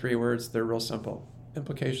if I had 3 words, they're real simple.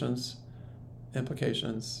 Implications, and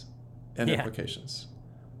implications.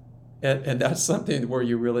 And that's something where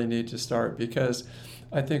you really need to start, because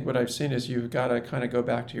I think what I've seen is you've got to kind of go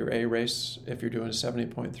back to your A race if you're doing a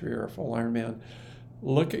 70.3 or a full Ironman.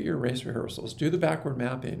 Look at your race rehearsals. Do the backward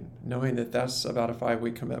mapping, knowing that that's about a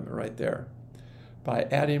 5-week commitment right there. By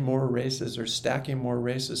adding more races or stacking more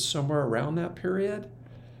races somewhere around that period,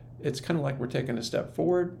 it's kind of like we're taking a step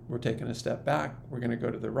forward, we're taking a step back, we're going to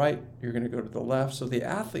go to the right, you're going to go to the left. So the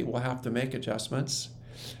athlete will have to make adjustments,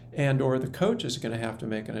 or the coach is going to have to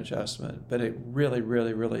make an adjustment. But it really,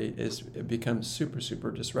 really, really it becomes super,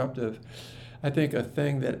 super disruptive. I think a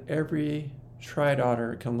thing that every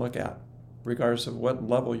TriDotter can look at, regardless of what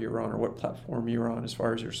level you're on or what platform you're on as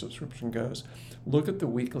far as your subscription goes, look at the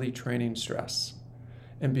weekly training stress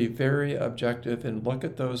and be very objective and look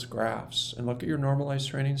at those graphs and look at your normalized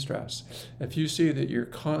training stress. If you see that you're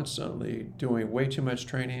constantly doing way too much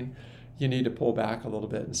training, you need to pull back a little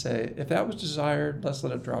bit and say, if that was desired, let's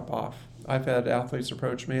let it drop off. I've had athletes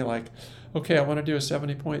approach me like, okay, I want to do a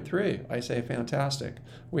 70.3. I say, fantastic.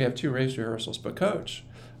 We have 2 race rehearsals, but coach,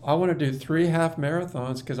 I want to do 3 half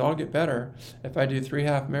marathons because I'll get better if I do 3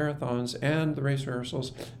 half marathons and the race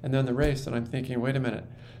rehearsals and then the race. And I'm thinking, wait a minute,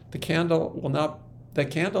 the candle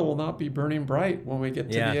will not be burning bright when we get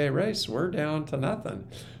to the A race. We're down to nothing.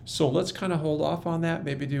 So let's kind of hold off on that,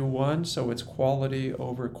 maybe do 1 so it's quality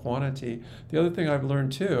over quantity. The other thing I've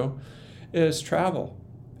learned too is travel.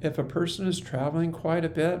 If a person is traveling quite a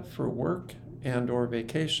bit for work and or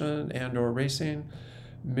vacation and or racing,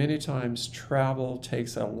 many times travel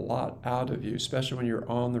takes a lot out of you, especially when you're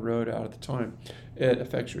on the road out at the time. It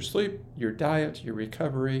affects your sleep, your diet, your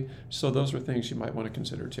recovery. So those are things you might want to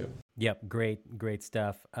consider too. Yep, great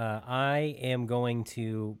stuff. I am going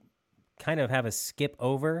to kind of have a skip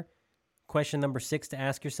over question number 6 to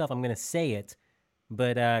ask yourself. I'm going to say it,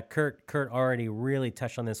 but Kurt already really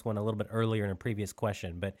touched on this one a little bit earlier in a previous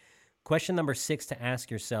question. But question number 6 to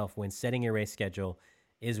ask yourself when setting your race schedule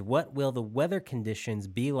is what will the weather conditions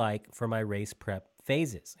be like for my race prep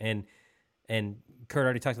phases? And Kurt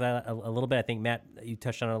already talked about that a little bit. I think, Matt, you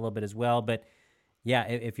touched on it a little bit as well. But yeah,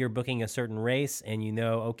 if you're booking a certain race and you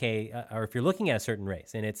know, okay, or if you're looking at a certain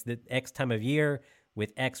race and it's the X time of year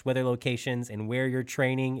with X weather locations and where you're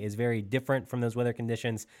training is very different from those weather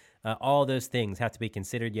conditions, all those things have to be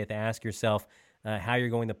considered. You have to ask yourself how you're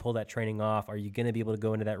going to pull that training off. Are you going to be able to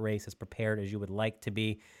go into that race as prepared as you would like to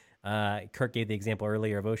be? Kurt gave the example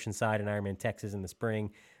earlier of Oceanside and Ironman Texas in the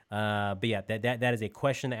spring. But yeah, that is a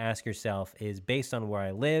question to ask yourself, is based on where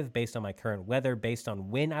I live, based on my current weather, based on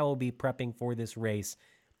when I will be prepping for this race,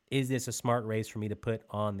 is this a smart race for me to put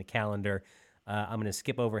on the calendar? I'm going to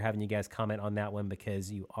skip over having you guys comment on that one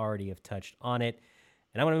because you already have touched on it.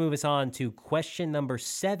 And I want to move us on to question number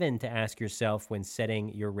 7 to ask yourself when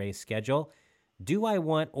setting your race schedule. Do I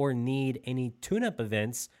want or need any tune-up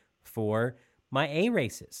events for my A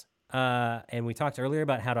races? And we talked earlier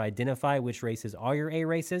about how to identify which races are your A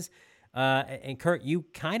races. And Kurt, you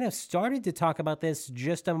kind of started to talk about this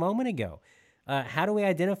just a moment ago. How do we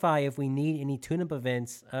identify if we need any tune-up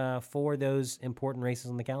events for those important races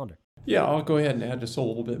on the calendar? Yeah, I'll go ahead and add just a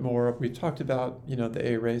little bit more. We talked about, the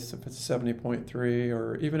A race, if it's 70.3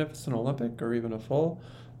 or even if it's an Olympic or even a full,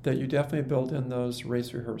 that you definitely build in those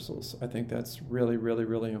race rehearsals. I think that's really, really,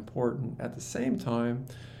 really important. At the same time,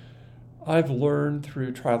 I've learned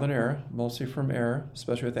through trial and error, mostly from error,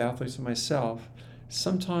 especially with athletes and myself,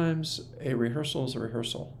 sometimes a rehearsal is a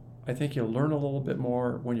rehearsal. I think you'll learn a little bit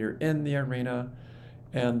more when you're in the arena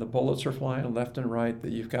and the bullets are flying left and right,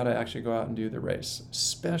 that you've got to actually go out and do the race,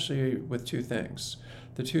 especially with 2 things.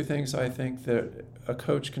 The 2 things I think that a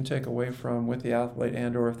coach can take away from with the athlete,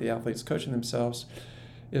 and or if the athlete's coaching themselves,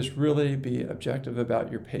 is really be objective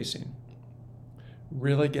about your pacing.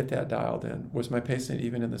 Really get that dialed in. Was my pacing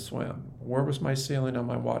even in the swim? Where was my ceiling on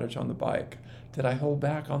my wattage on the bike? Did I hold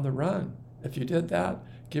back on the run? If you did that,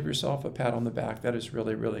 give yourself a pat on the back. That is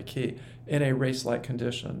really, really key in a race-like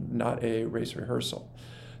condition, not a race rehearsal.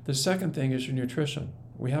 The second thing is your nutrition.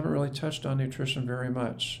 We haven't really touched on nutrition very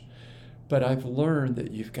much, but I've learned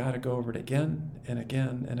that you've got to go over it again and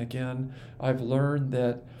again and again. I've learned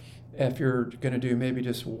that if you're going to do maybe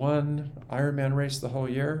just one Ironman race the whole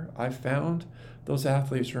year, I've found those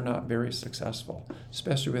athletes are not very successful,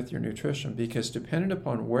 especially with your nutrition, because depending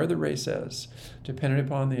upon where the race is, depending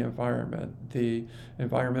upon the environment, the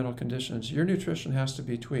environmental conditions, your nutrition has to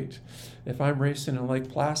be tweaked. If I'm racing in Lake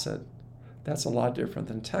Placid, that's a lot different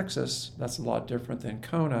than Texas. That's a lot different than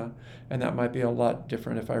Kona. And that might be a lot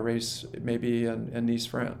different if I race maybe in Nice,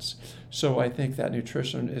 France. So I think that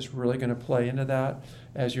nutrition is really going to play into that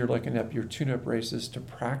as you're looking at your tune-up races to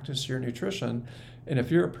practice your nutrition. And if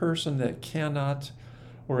you're a person that cannot,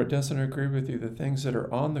 or it doesn't agree with you, the things that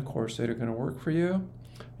are on the course that are going to work for you,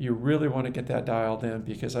 you really want to get that dialed in,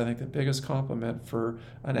 because I think the biggest compliment for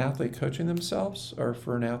an athlete coaching themselves, or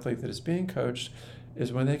for an athlete that is being coached,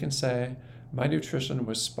 is when they can say, my nutrition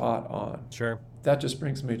was spot on. Sure. That just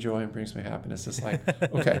brings me joy and brings me happiness. It's like,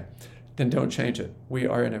 okay, then don't change it. We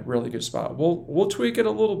are in a really good spot. We'll tweak it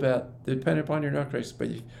a little bit depending upon your neck race, but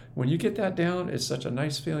when you get that down, it's such a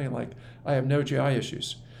nice feeling, like I have no GI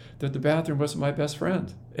issues. That the bathroom wasn't my best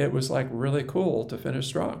friend. It was like really cool to finish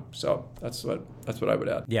strong. So that's what I would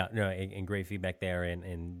add. Yeah, no, and great feedback there,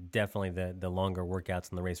 and definitely the longer workouts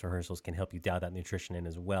and the race rehearsals can help you dial that nutrition in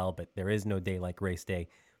as well. But there is no day like race day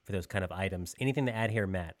for those kind of items. Anything to add here,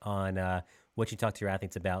 Matt, on what you talk to your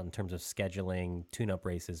athletes about in terms of scheduling tune-up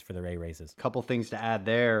races for their A races? Couple things to add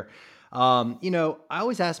there. I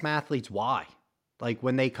always ask my athletes why. Like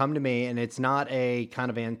when they come to me, and it's not a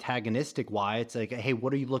kind of antagonistic why, it's like, hey,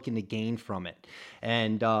 what are you looking to gain from it?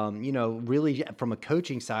 And, really from a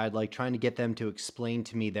coaching side, like trying to get them to explain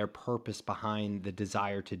to me their purpose behind the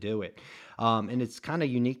desire to do it. And it's kind of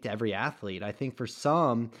unique to every athlete. I think for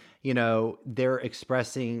some, they're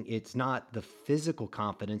expressing it's not the physical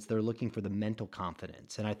confidence, they're looking for the mental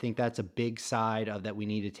confidence. And I think that's a big side of that we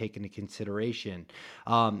need to take into consideration.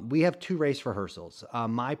 We have 2 race rehearsals.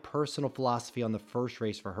 My personal philosophy on the first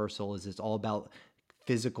race rehearsal is it's all about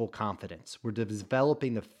physical confidence. We're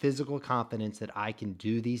developing the physical confidence that I can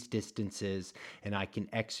do these distances and I can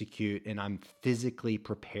execute, and I'm physically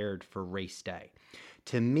prepared for race day.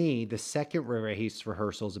 To me, the second race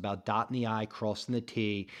rehearsal is about dotting the I, crossing the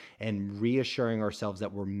T, and reassuring ourselves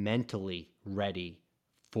that we're mentally ready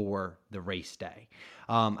for the race day.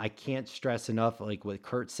 I can't stress enough, like what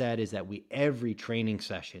Kurt said, is that every training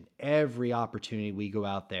session, every opportunity we go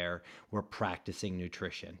out there, we're practicing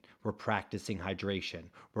nutrition, we're practicing hydration,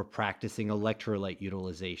 we're practicing electrolyte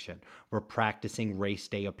utilization, we're practicing race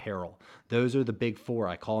day apparel. Those are the big four.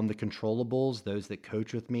 I call them the controllables. Those that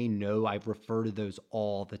coach with me know I refer to those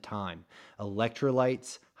all the time.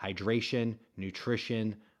 Electrolytes, hydration,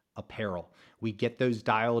 nutrition, apparel. We get those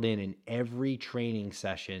dialed in every training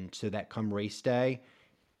session so that come race day,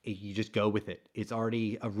 you just go with it. It's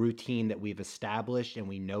already a routine that we've established and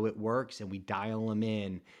we know it works, and we dial them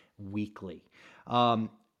in weekly.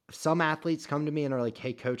 Some athletes come to me and are like,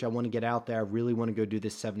 hey coach, I want to get out there. I really want to go do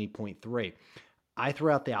this 70.3. I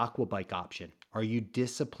throw out the aqua bike option. Are you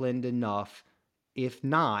disciplined enough? If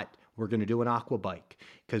not, we're going to do an aqua bike,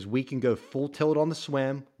 because we can go full tilt on the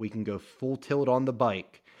swim. We can go full tilt on the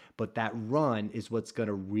bike. But that run is what's going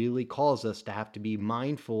to really cause us to have to be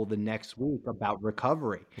mindful the next week about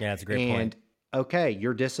recovery. Yeah, that's a great point. Okay,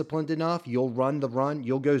 you're disciplined enough. You'll run the run.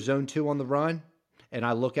 You'll go zone 2 on the run. And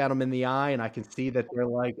I look at them in the eye and I can see that they're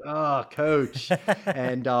like, oh, coach.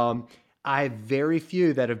 And I have very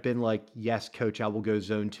few that have been like, yes, coach, I will go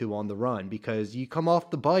zone 2 on the run, because you come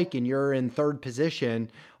off the bike and you're in third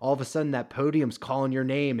position. All of a sudden that podium's calling your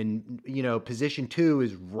name, and, position 2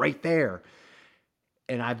 is right there.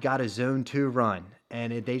 And I've got a zone 2 run,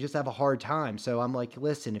 and they just have a hard time. So I'm like,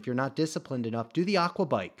 listen, if you're not disciplined enough, do the aqua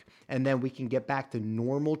bike, and then we can get back to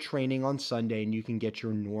normal training on Sunday and you can get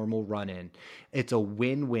your normal run in. It's a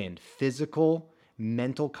win-win. Physical,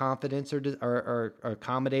 mental confidence are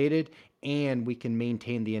accommodated, and we can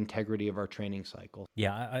maintain the integrity of our training cycle.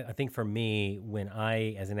 Yeah, I think for me, when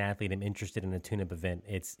I, as an athlete, am interested in a tune-up event,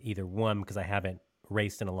 it's either one, because I haven't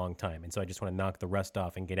raced in a long time, and so I just want to knock the rust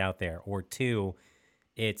off and get out there, or two,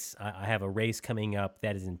 it's I have a race coming up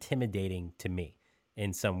that is intimidating to me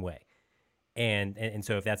in some way. And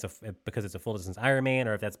so if that's because it's a full distance Ironman,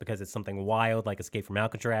 or if that's because it's something wild like Escape from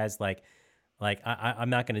Alcatraz, I'm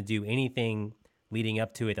not going to do anything leading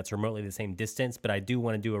up to it that's remotely the same distance, but I do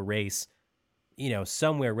want to do a race,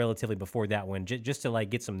 somewhere relatively before that one, just to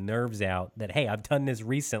get some nerves out that, hey, I've done this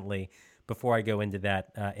recently, before I go into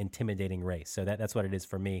that intimidating race. So that's what it is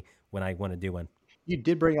for me when I want to do one. You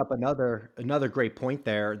did bring up another great point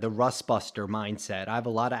there, the rust buster mindset. I have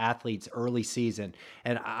a lot of athletes early season,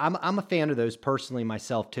 and I'm a fan of those personally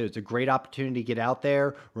myself too. It's a great opportunity to get out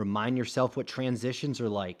there, remind yourself what transitions are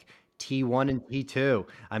like. T1 and T2.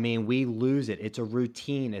 I mean, we lose it. It's a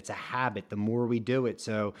routine. It's a habit. The more we do it.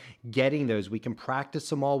 So getting those, we can practice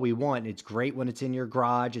them all we want. It's great when it's in your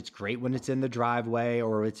garage. It's great when it's in the driveway,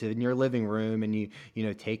 or it's in your living room and you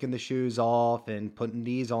taking the shoes off and putting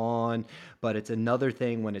these on. But it's another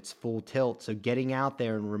thing when it's full tilt. So getting out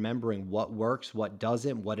there and remembering what works, what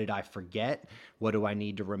doesn't, what did I forget? What do I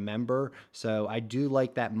need to remember? So I do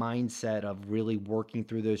like that mindset of really working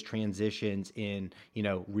through those transitions in,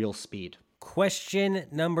 real speed. Question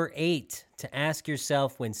number 8 to ask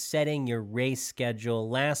yourself when setting your race schedule.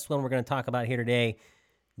 Last one we're going to talk about here today.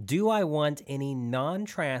 Do I want any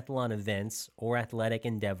non-triathlon events or athletic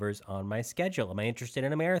endeavors on my schedule? Am I interested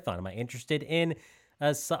in a marathon? Am I interested in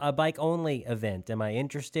a bike-only event? Am I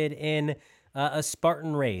interested in a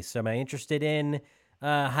Spartan race? Am I interested in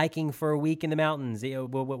hiking for a week in the mountains?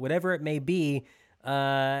 Whatever it may be,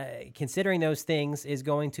 considering those things is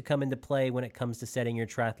going to come into play when it comes to setting your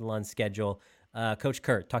triathlon schedule. Coach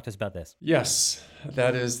Kurt, talk to us about this. Yes,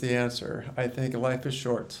 that is the answer. I think life is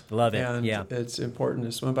short. Love it. And yeah, it's important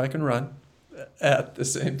to swim, bike, and run. At the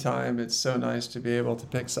same time, it's so nice to be able to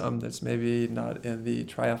pick something that's maybe not in the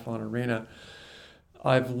triathlon arena.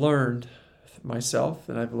 I've learned myself,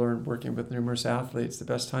 and I've learned working with numerous athletes, the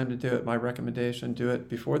best time to do it, my recommendation, do it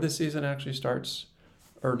before the season actually starts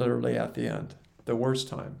or literally at the end. The worst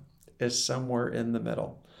time is somewhere in the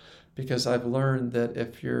middle, because I've learned that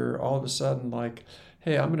if you're all of a sudden like,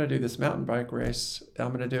 hey, I'm going to do this mountain bike race, I'm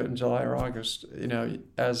going to do it in July or August,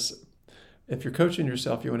 if you're coaching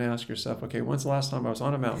yourself, you want to ask yourself, okay, when's the last time I was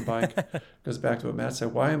on a mountain bike? Goes back to what Matt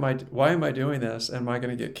said. Why am I doing this? Am I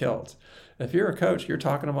going to get killed? If you're a coach, you're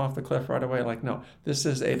talking them off the cliff right away. Like, no, this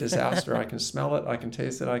is a disaster. I can smell it. I can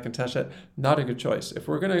taste it. I can touch it. Not a good choice. If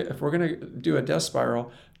we're gonna do a death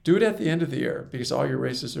spiral, do it at the end of the year, because all your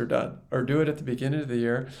races are done. Or do it at the beginning of the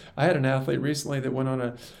year. I had an athlete recently that went on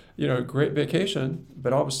a great vacation,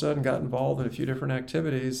 but all of a sudden got involved in a few different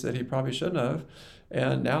activities that he probably shouldn't have.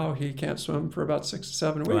 And now he can't swim for about 6 to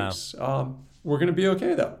 7 weeks. Wow. We're going to be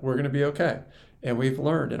okay, though. We're going to be okay. And we've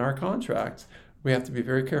learned in our contract, we have to be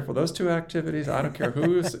very careful. Those 2 activities, I don't care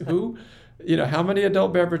who how many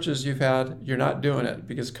adult beverages you've had, you're not doing it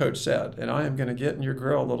because coach said, and I am going to get in your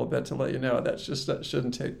grill a little bit to let you know that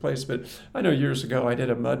shouldn't take place. But I know years ago I did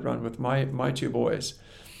a mud run with my two boys,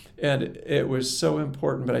 and it was so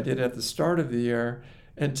important, but I did it at the start of the year.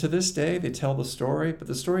 And to this day, they tell the story, but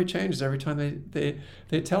the story changes every time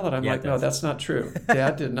they tell it. I'm like, no, that's not true.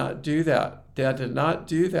 Dad did not do that. Dad did not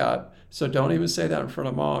do that. So don't even say that in front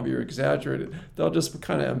of mom. You're exaggerated. They'll just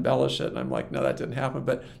kind of embellish it. And I'm like, no, that didn't happen.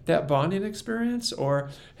 But that bonding experience, or,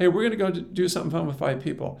 hey, we're going to go do something fun with 5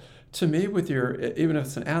 people. To me, with even if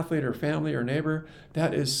it's an athlete or family or neighbor,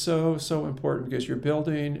 that is so, so important because you're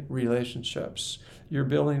building relationships. You're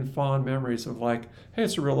building fond memories of like, hey,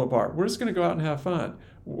 it's a real bar. We're just going to go out and have fun.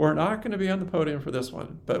 We're not going to be on the podium for this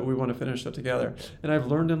one, but we want to finish it together. And I've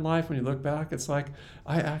learned in life, when you look back, it's like,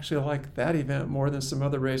 I actually like that event more than some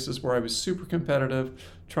other races where I was super competitive,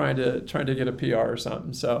 trying to get a PR or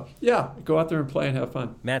something. So yeah, go out there and play and have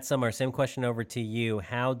fun. Matt Summer, same question over to you.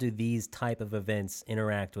 How do these type of events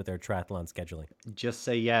interact with our triathlon scheduling? Just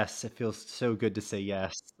say yes. It feels so good to say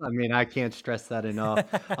yes. I mean, I can't stress that enough.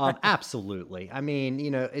 Absolutely. I mean,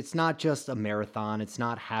 it's not just a marathon. It's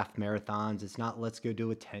not half marathons. It's not let's go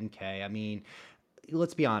do a 10K. I mean,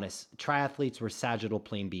 let's be honest. Triathletes were sagittal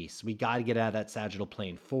plane beasts. We got to get out of that sagittal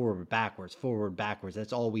plane. Forward, backwards, forward, backwards.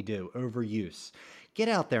 That's all we do. Overuse. Get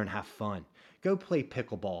out there and have fun. Go play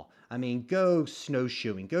pickleball. I mean, go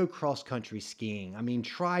snowshoeing, go cross-country skiing. I mean,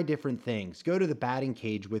 try different things. Go to the batting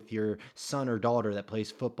cage with your son or daughter that plays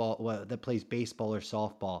football, that plays baseball or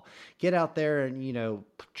softball. Get out there and,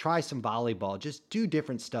 try some volleyball. Just do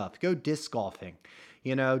different stuff. Go disc golfing.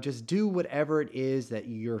 Just do whatever it is that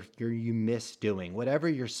you miss doing. Whatever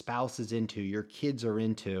your spouse is into, your kids are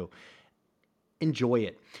into. Enjoy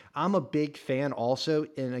it. I'm a big fan also,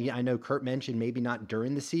 and I know Kurt mentioned maybe not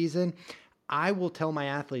during the season. I will tell my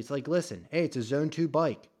athletes, like, listen, hey, it's a zone 2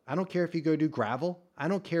 bike. I don't care if you go do gravel. I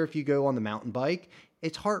don't care if you go on the mountain bike.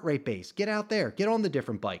 It's heart rate based. Get out there, get on the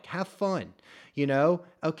different bike, have fun.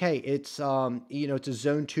 Okay, it's it's a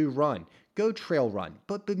zone 2 run. Go trail run,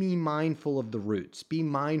 but be mindful of the routes. Be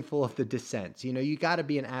mindful of the descents. You got to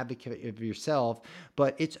be an advocate of yourself,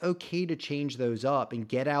 but it's okay to change those up and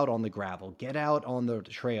get out on the gravel, get out on the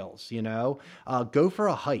trails, go for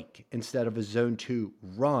a hike instead of a zone 2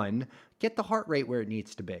 run. Get the heart rate where it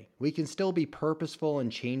needs to be. We can still be purposeful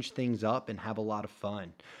and change things up and have a lot of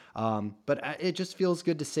fun. But it just feels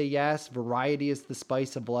good to say yes. Variety is the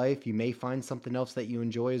spice of life. You may find something else that you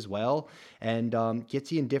enjoy as well, and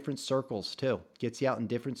gets you in different circles too. Gets you out in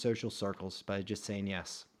different social circles by just saying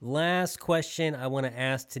yes. Last question I want to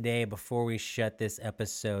ask today before we shut this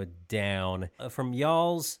episode down. From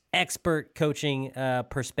y'all's expert coaching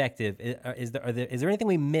perspective, is there anything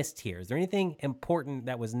we missed here? Is there anything important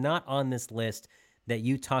that was not on this list that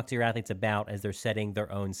you talk to your athletes about as they're setting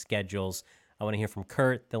their own schedules? I want to hear from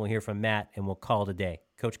Kurt, then we'll hear from Matt, and we'll call it a day.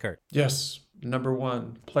 Coach Kurt. Yes. Number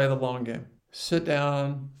 1, play the long game. Sit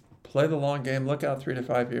down, play the long game, look out 3 to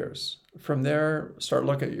 5 years. From there, start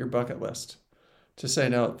looking at your bucket list to say,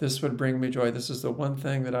 no, this would bring me joy. This is the one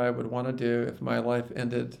thing that I would want to do if my life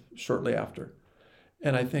ended shortly after.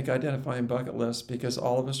 And I think identifying bucket lists, because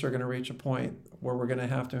all of us are going to reach a point where we're going to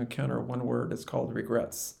have to encounter one word. It's called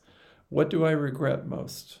regrets. What do I regret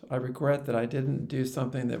most? I regret that I didn't do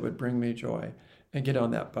something that would bring me joy and get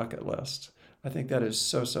on that bucket list. I think that is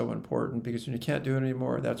so, so important, because when you can't do it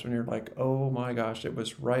anymore, that's when you're like, oh my gosh, it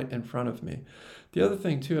was right in front of me. The other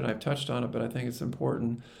thing too, and I've touched on it, but I think it's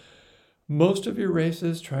important, most of your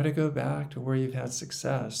races, try to go back to where you've had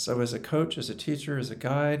success. So as a coach, as a teacher, as a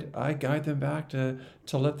guide, I guide them back to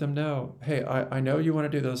let them know, hey, I know you want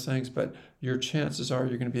to do those things, but your chances are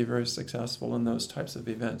you're going to be very successful in those types of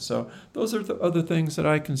events. So those are the other things that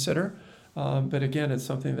I consider. But again, it's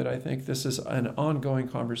something that I think this is an ongoing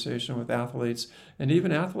conversation with athletes, and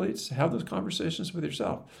even athletes, have those conversations with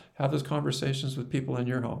yourself, have those conversations with people in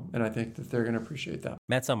your home. And I think that they're going to appreciate that.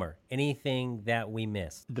 Matt Summer, anything that we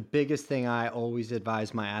missed? The biggest thing I always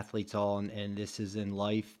advise my athletes on, and this is in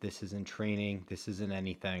life, this is in training, this is in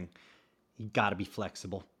anything, you got to be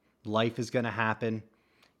flexible. Life is going to happen.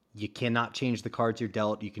 You cannot change the cards you're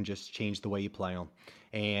dealt. You can just change the way you play them.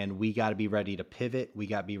 And we got to be ready to pivot. We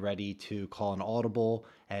got to be ready to call an audible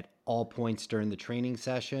at all points during the training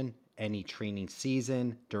session, any training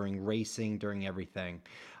season, during racing, during everything.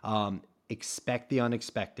 Expect the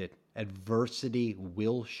unexpected. Adversity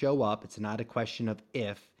will show up. It's not a question of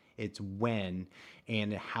if, it's when,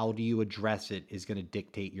 and how do you address it is going to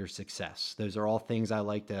dictate your success. Those are all things I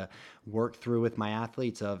like to work through with my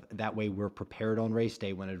athletes, of that way we're prepared on race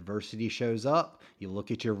day. When adversity shows up, you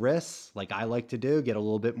look at your wrists, like I like to do, get a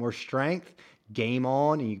little bit more strength, game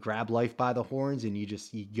on and you grab life by the horns and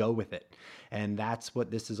you go with it. And that's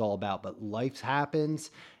what this is all about. But life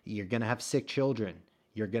happens. You're going to have sick children.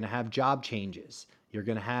 You're going to have job changes. You're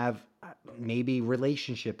going to have maybe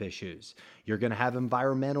relationship issues. You're going to have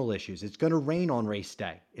environmental issues. It's going to rain on race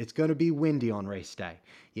day. It's going to be windy on race day.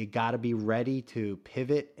 You got to be ready to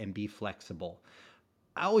pivot and be flexible.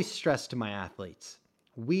 I always stress to my athletes,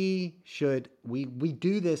 we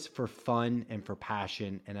do this for fun and for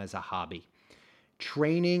passion and as a hobby.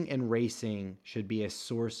 Training and racing should be a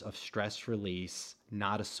source of stress release,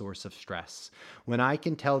 not a source of stress. When I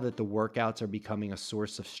can tell that the workouts are becoming a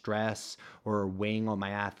source of stress or weighing on my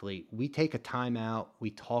athlete, we take a time out,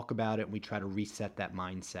 we talk about it, and we try to reset that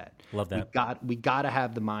mindset. Love that. We got to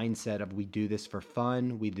have the mindset of we do this for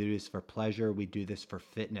fun, we do this for pleasure, we do this for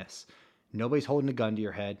fitness. Nobody's holding a gun to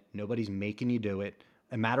your head. Nobody's making you do it.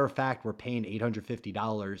 A matter of fact, we're paying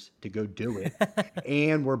 $850 to go do it.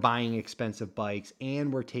 And we're buying expensive bikes.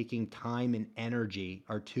 And we're taking time and energy,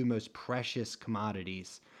 our two most precious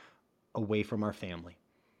commodities, away from our family.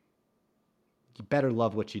 You better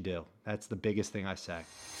love what you do. That's the biggest thing I say.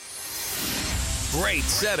 Great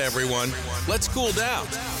set, everyone. Let's cool down.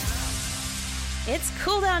 It's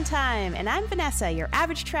cool down time, and I'm Vanessa, your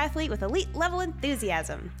average triathlete with elite level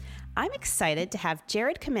enthusiasm. I'm excited to have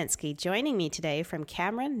Jared Kaminsky joining me today from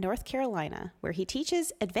Cameron, North Carolina, where he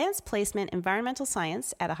teaches advanced placement environmental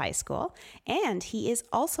science at a high school, and he is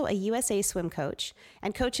also a USA swim coach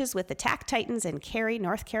and coaches with the TAC Titans in Cary,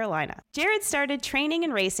 North Carolina. Jared started training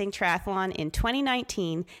and racing triathlon in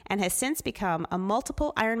 2019 and has since become a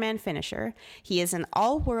multiple Ironman finisher. He is an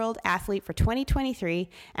all-world athlete for 2023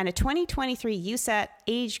 and a 2023 USAT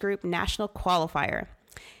age group national qualifier.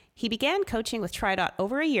 He began coaching with TriDot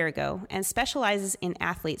over a year ago and specializes in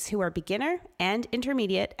athletes who are beginner and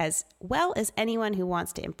intermediate, as well as anyone who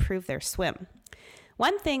wants to improve their swim.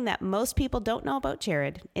 One thing that most people don't know about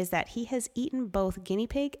Jared is that he has eaten both guinea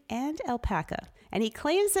pig and alpaca, and he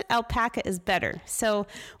claims that alpaca is better. So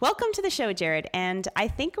welcome to the show, Jared, and I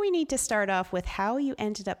think we need to start off with how you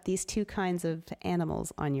ended up these two kinds of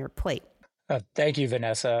animals on your plate. Thank you,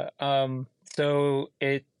 Vanessa. So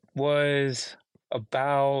it was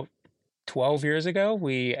about 12 years ago,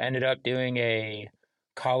 we ended up doing a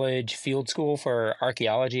college field school for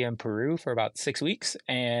archaeology in Peru for about 6 weeks.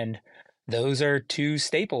 And those are two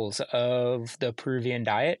staples of the Peruvian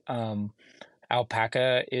diet.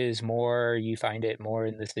 Alpaca is more, you find it more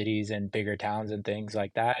in the cities and bigger towns and things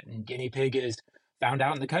like that. And guinea pig is found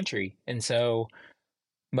out in the country. And so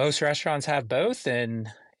most restaurants have both. And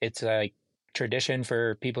it's like tradition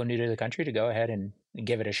for people new to the country to go ahead and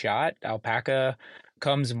give it a shot. Alpaca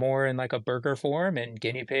comes more in like a burger form, and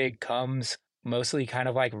guinea pig comes mostly kind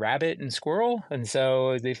of like rabbit and squirrel. And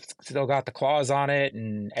so they've still got the claws on it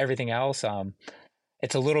and everything else.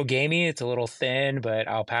 It's a little gamey, it's a little thin, but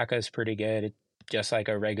alpaca is pretty good. It's just like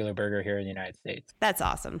a regular burger here in the United States. That's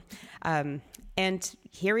awesome. And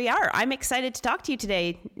here we are. I'm excited to talk to you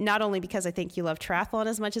today, not only because I think you love triathlon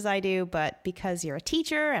as much as I do, but because you're a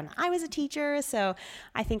teacher and I was a teacher. So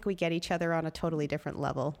I think we get each other on a totally different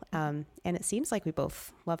level. And it seems like we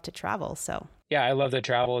both love to travel. So yeah, I love the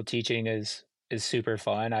travel. Teaching is super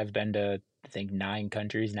fun. I've been to, I think, 9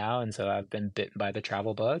 countries now. And so I've been bitten by the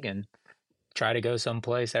travel bug and try to go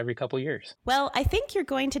someplace every couple years. Well, I think you're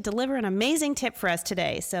going to deliver an amazing tip for us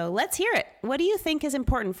today. So let's hear it. What do you think is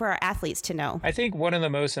important for our athletes to know? I think one of the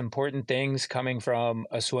most important things, coming from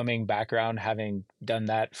a swimming background, having done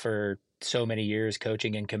that for so many years,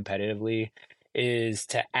 coaching and competitively, is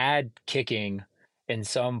to add kicking in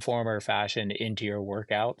some form or fashion into your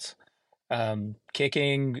workouts.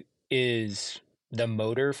 Kicking is the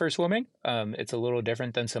motor for swimming. It's a little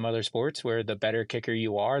different than some other sports where the better kicker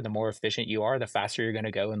you are, the more efficient you are, the faster you're going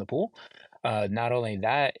to go in the pool. Not only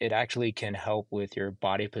that, it actually can help with your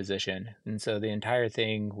body position. And so the entire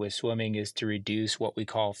thing with swimming is to reduce what we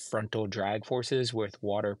call frontal drag forces with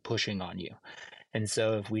water pushing on you. And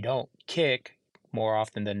so if we don't kick, more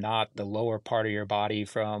often than not, the lower part of your body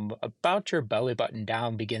from about your belly button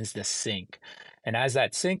down begins to sink. And as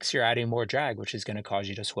that sinks, you're adding more drag, which is going to cause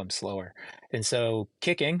you to swim slower. And so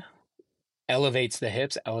kicking elevates the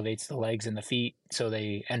hips, elevates the legs and the feet, so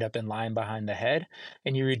they end up in line behind the head,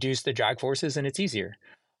 and you reduce the drag forces, and it's easier.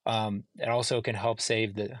 It also can help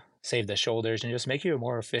save the shoulders and just make you a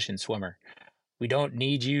more efficient swimmer. We don't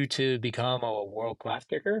need you to become a world-class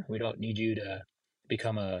kicker. We don't need you to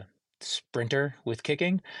become a sprinter with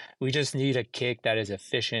kicking. We just need a kick that is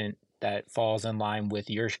efficient, that falls in line with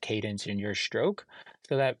your cadence and your stroke,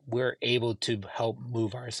 so that we're able to help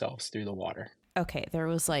move ourselves through the water. Okay, there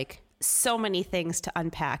was like so many things to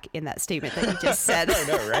unpack in that statement that you just said. I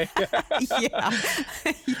know, right?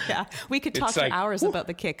 Yeah. We could talk for hours about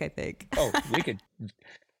the kick, I think. Oh, we could.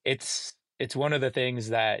 It's one of the things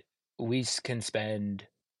that we can spend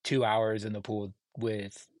 2 hours in the pool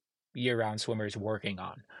with year-round swimmers working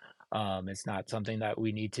on. It's not something that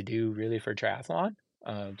we need to do really for triathlon,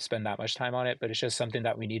 spend that much time on it, but it's just something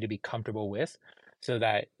that we need to be comfortable with so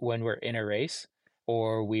that when we're in a race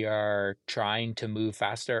or we are trying to move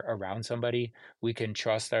faster around somebody, we can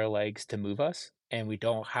trust our legs to move us and we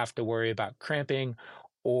don't have to worry about cramping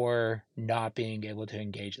or not being able to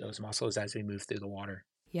engage those muscles as we move through the water.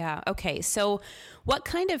 Yeah. Okay. So what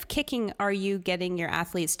kind of kicking are you getting your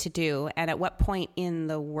athletes to do? And at what point in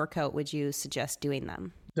the workout would you suggest doing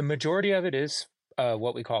them? The majority of it is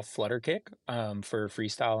what we call flutter kick for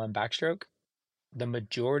freestyle and backstroke. The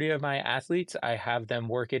majority of my athletes, I have them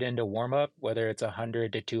work it into warm up, whether it's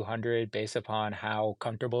 100 to 200 based upon how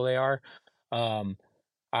comfortable they are.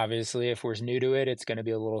 Obviously, if we're new to it, it's going to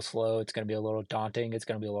be a little slow. It's going to be a little daunting. It's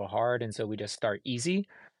going to be a little hard. And so we just start easy.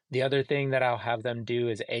 The other thing that I'll have them do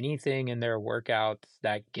is anything in their workouts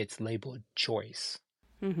that gets labeled choice,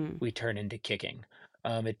 we turn into kicking.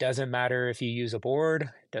 It doesn't matter if you use a board.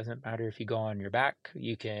 It doesn't matter if you go on your back.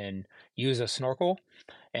 You can use a snorkel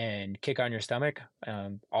and kick on your stomach.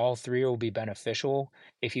 All three will be beneficial.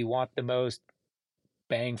 If you want the most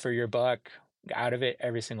bang for your buck out of it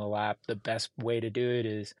every single lap, the best way to do it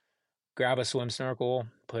is grab a swim snorkel,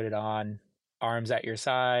 put it on, arms at your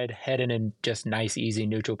side, head in just nice, easy,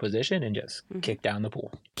 neutral position, and just kick down the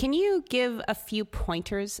pool. Can you give a few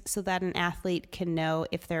pointers so that an athlete can know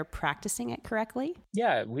if they're practicing it correctly?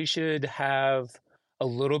 Yeah, we should have a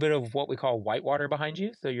little bit of what we call white water behind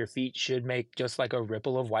you. So your feet should make just like a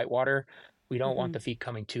ripple of white water. We don't want the feet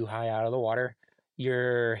coming too high out of the water.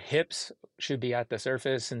 Your hips should be at the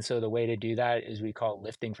surface. And so the way to do that is we call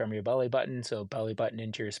lifting from your belly button. So belly button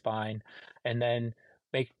into your spine. And then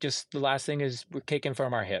the last thing is we're kicking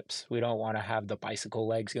from our hips. We don't want to have the bicycle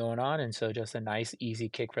legs going on. And so just a nice, easy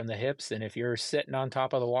kick from the hips. And if you're sitting on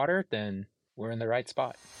top of the water, then we're in the right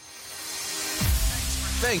spot.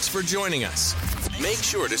 Thanks for joining us. Make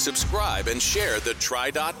sure to subscribe and share the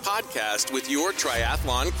TriDot podcast with your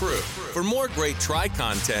triathlon crew. For more great Tri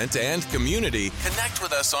content and community, connect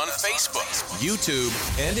with us on Facebook,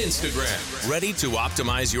 YouTube, and Instagram. Ready to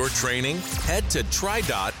optimize your training? Head to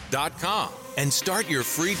TriDot.com and start your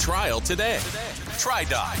free trial today.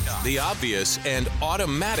 TriDot, the obvious and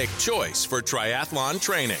automatic choice for triathlon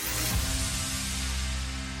training.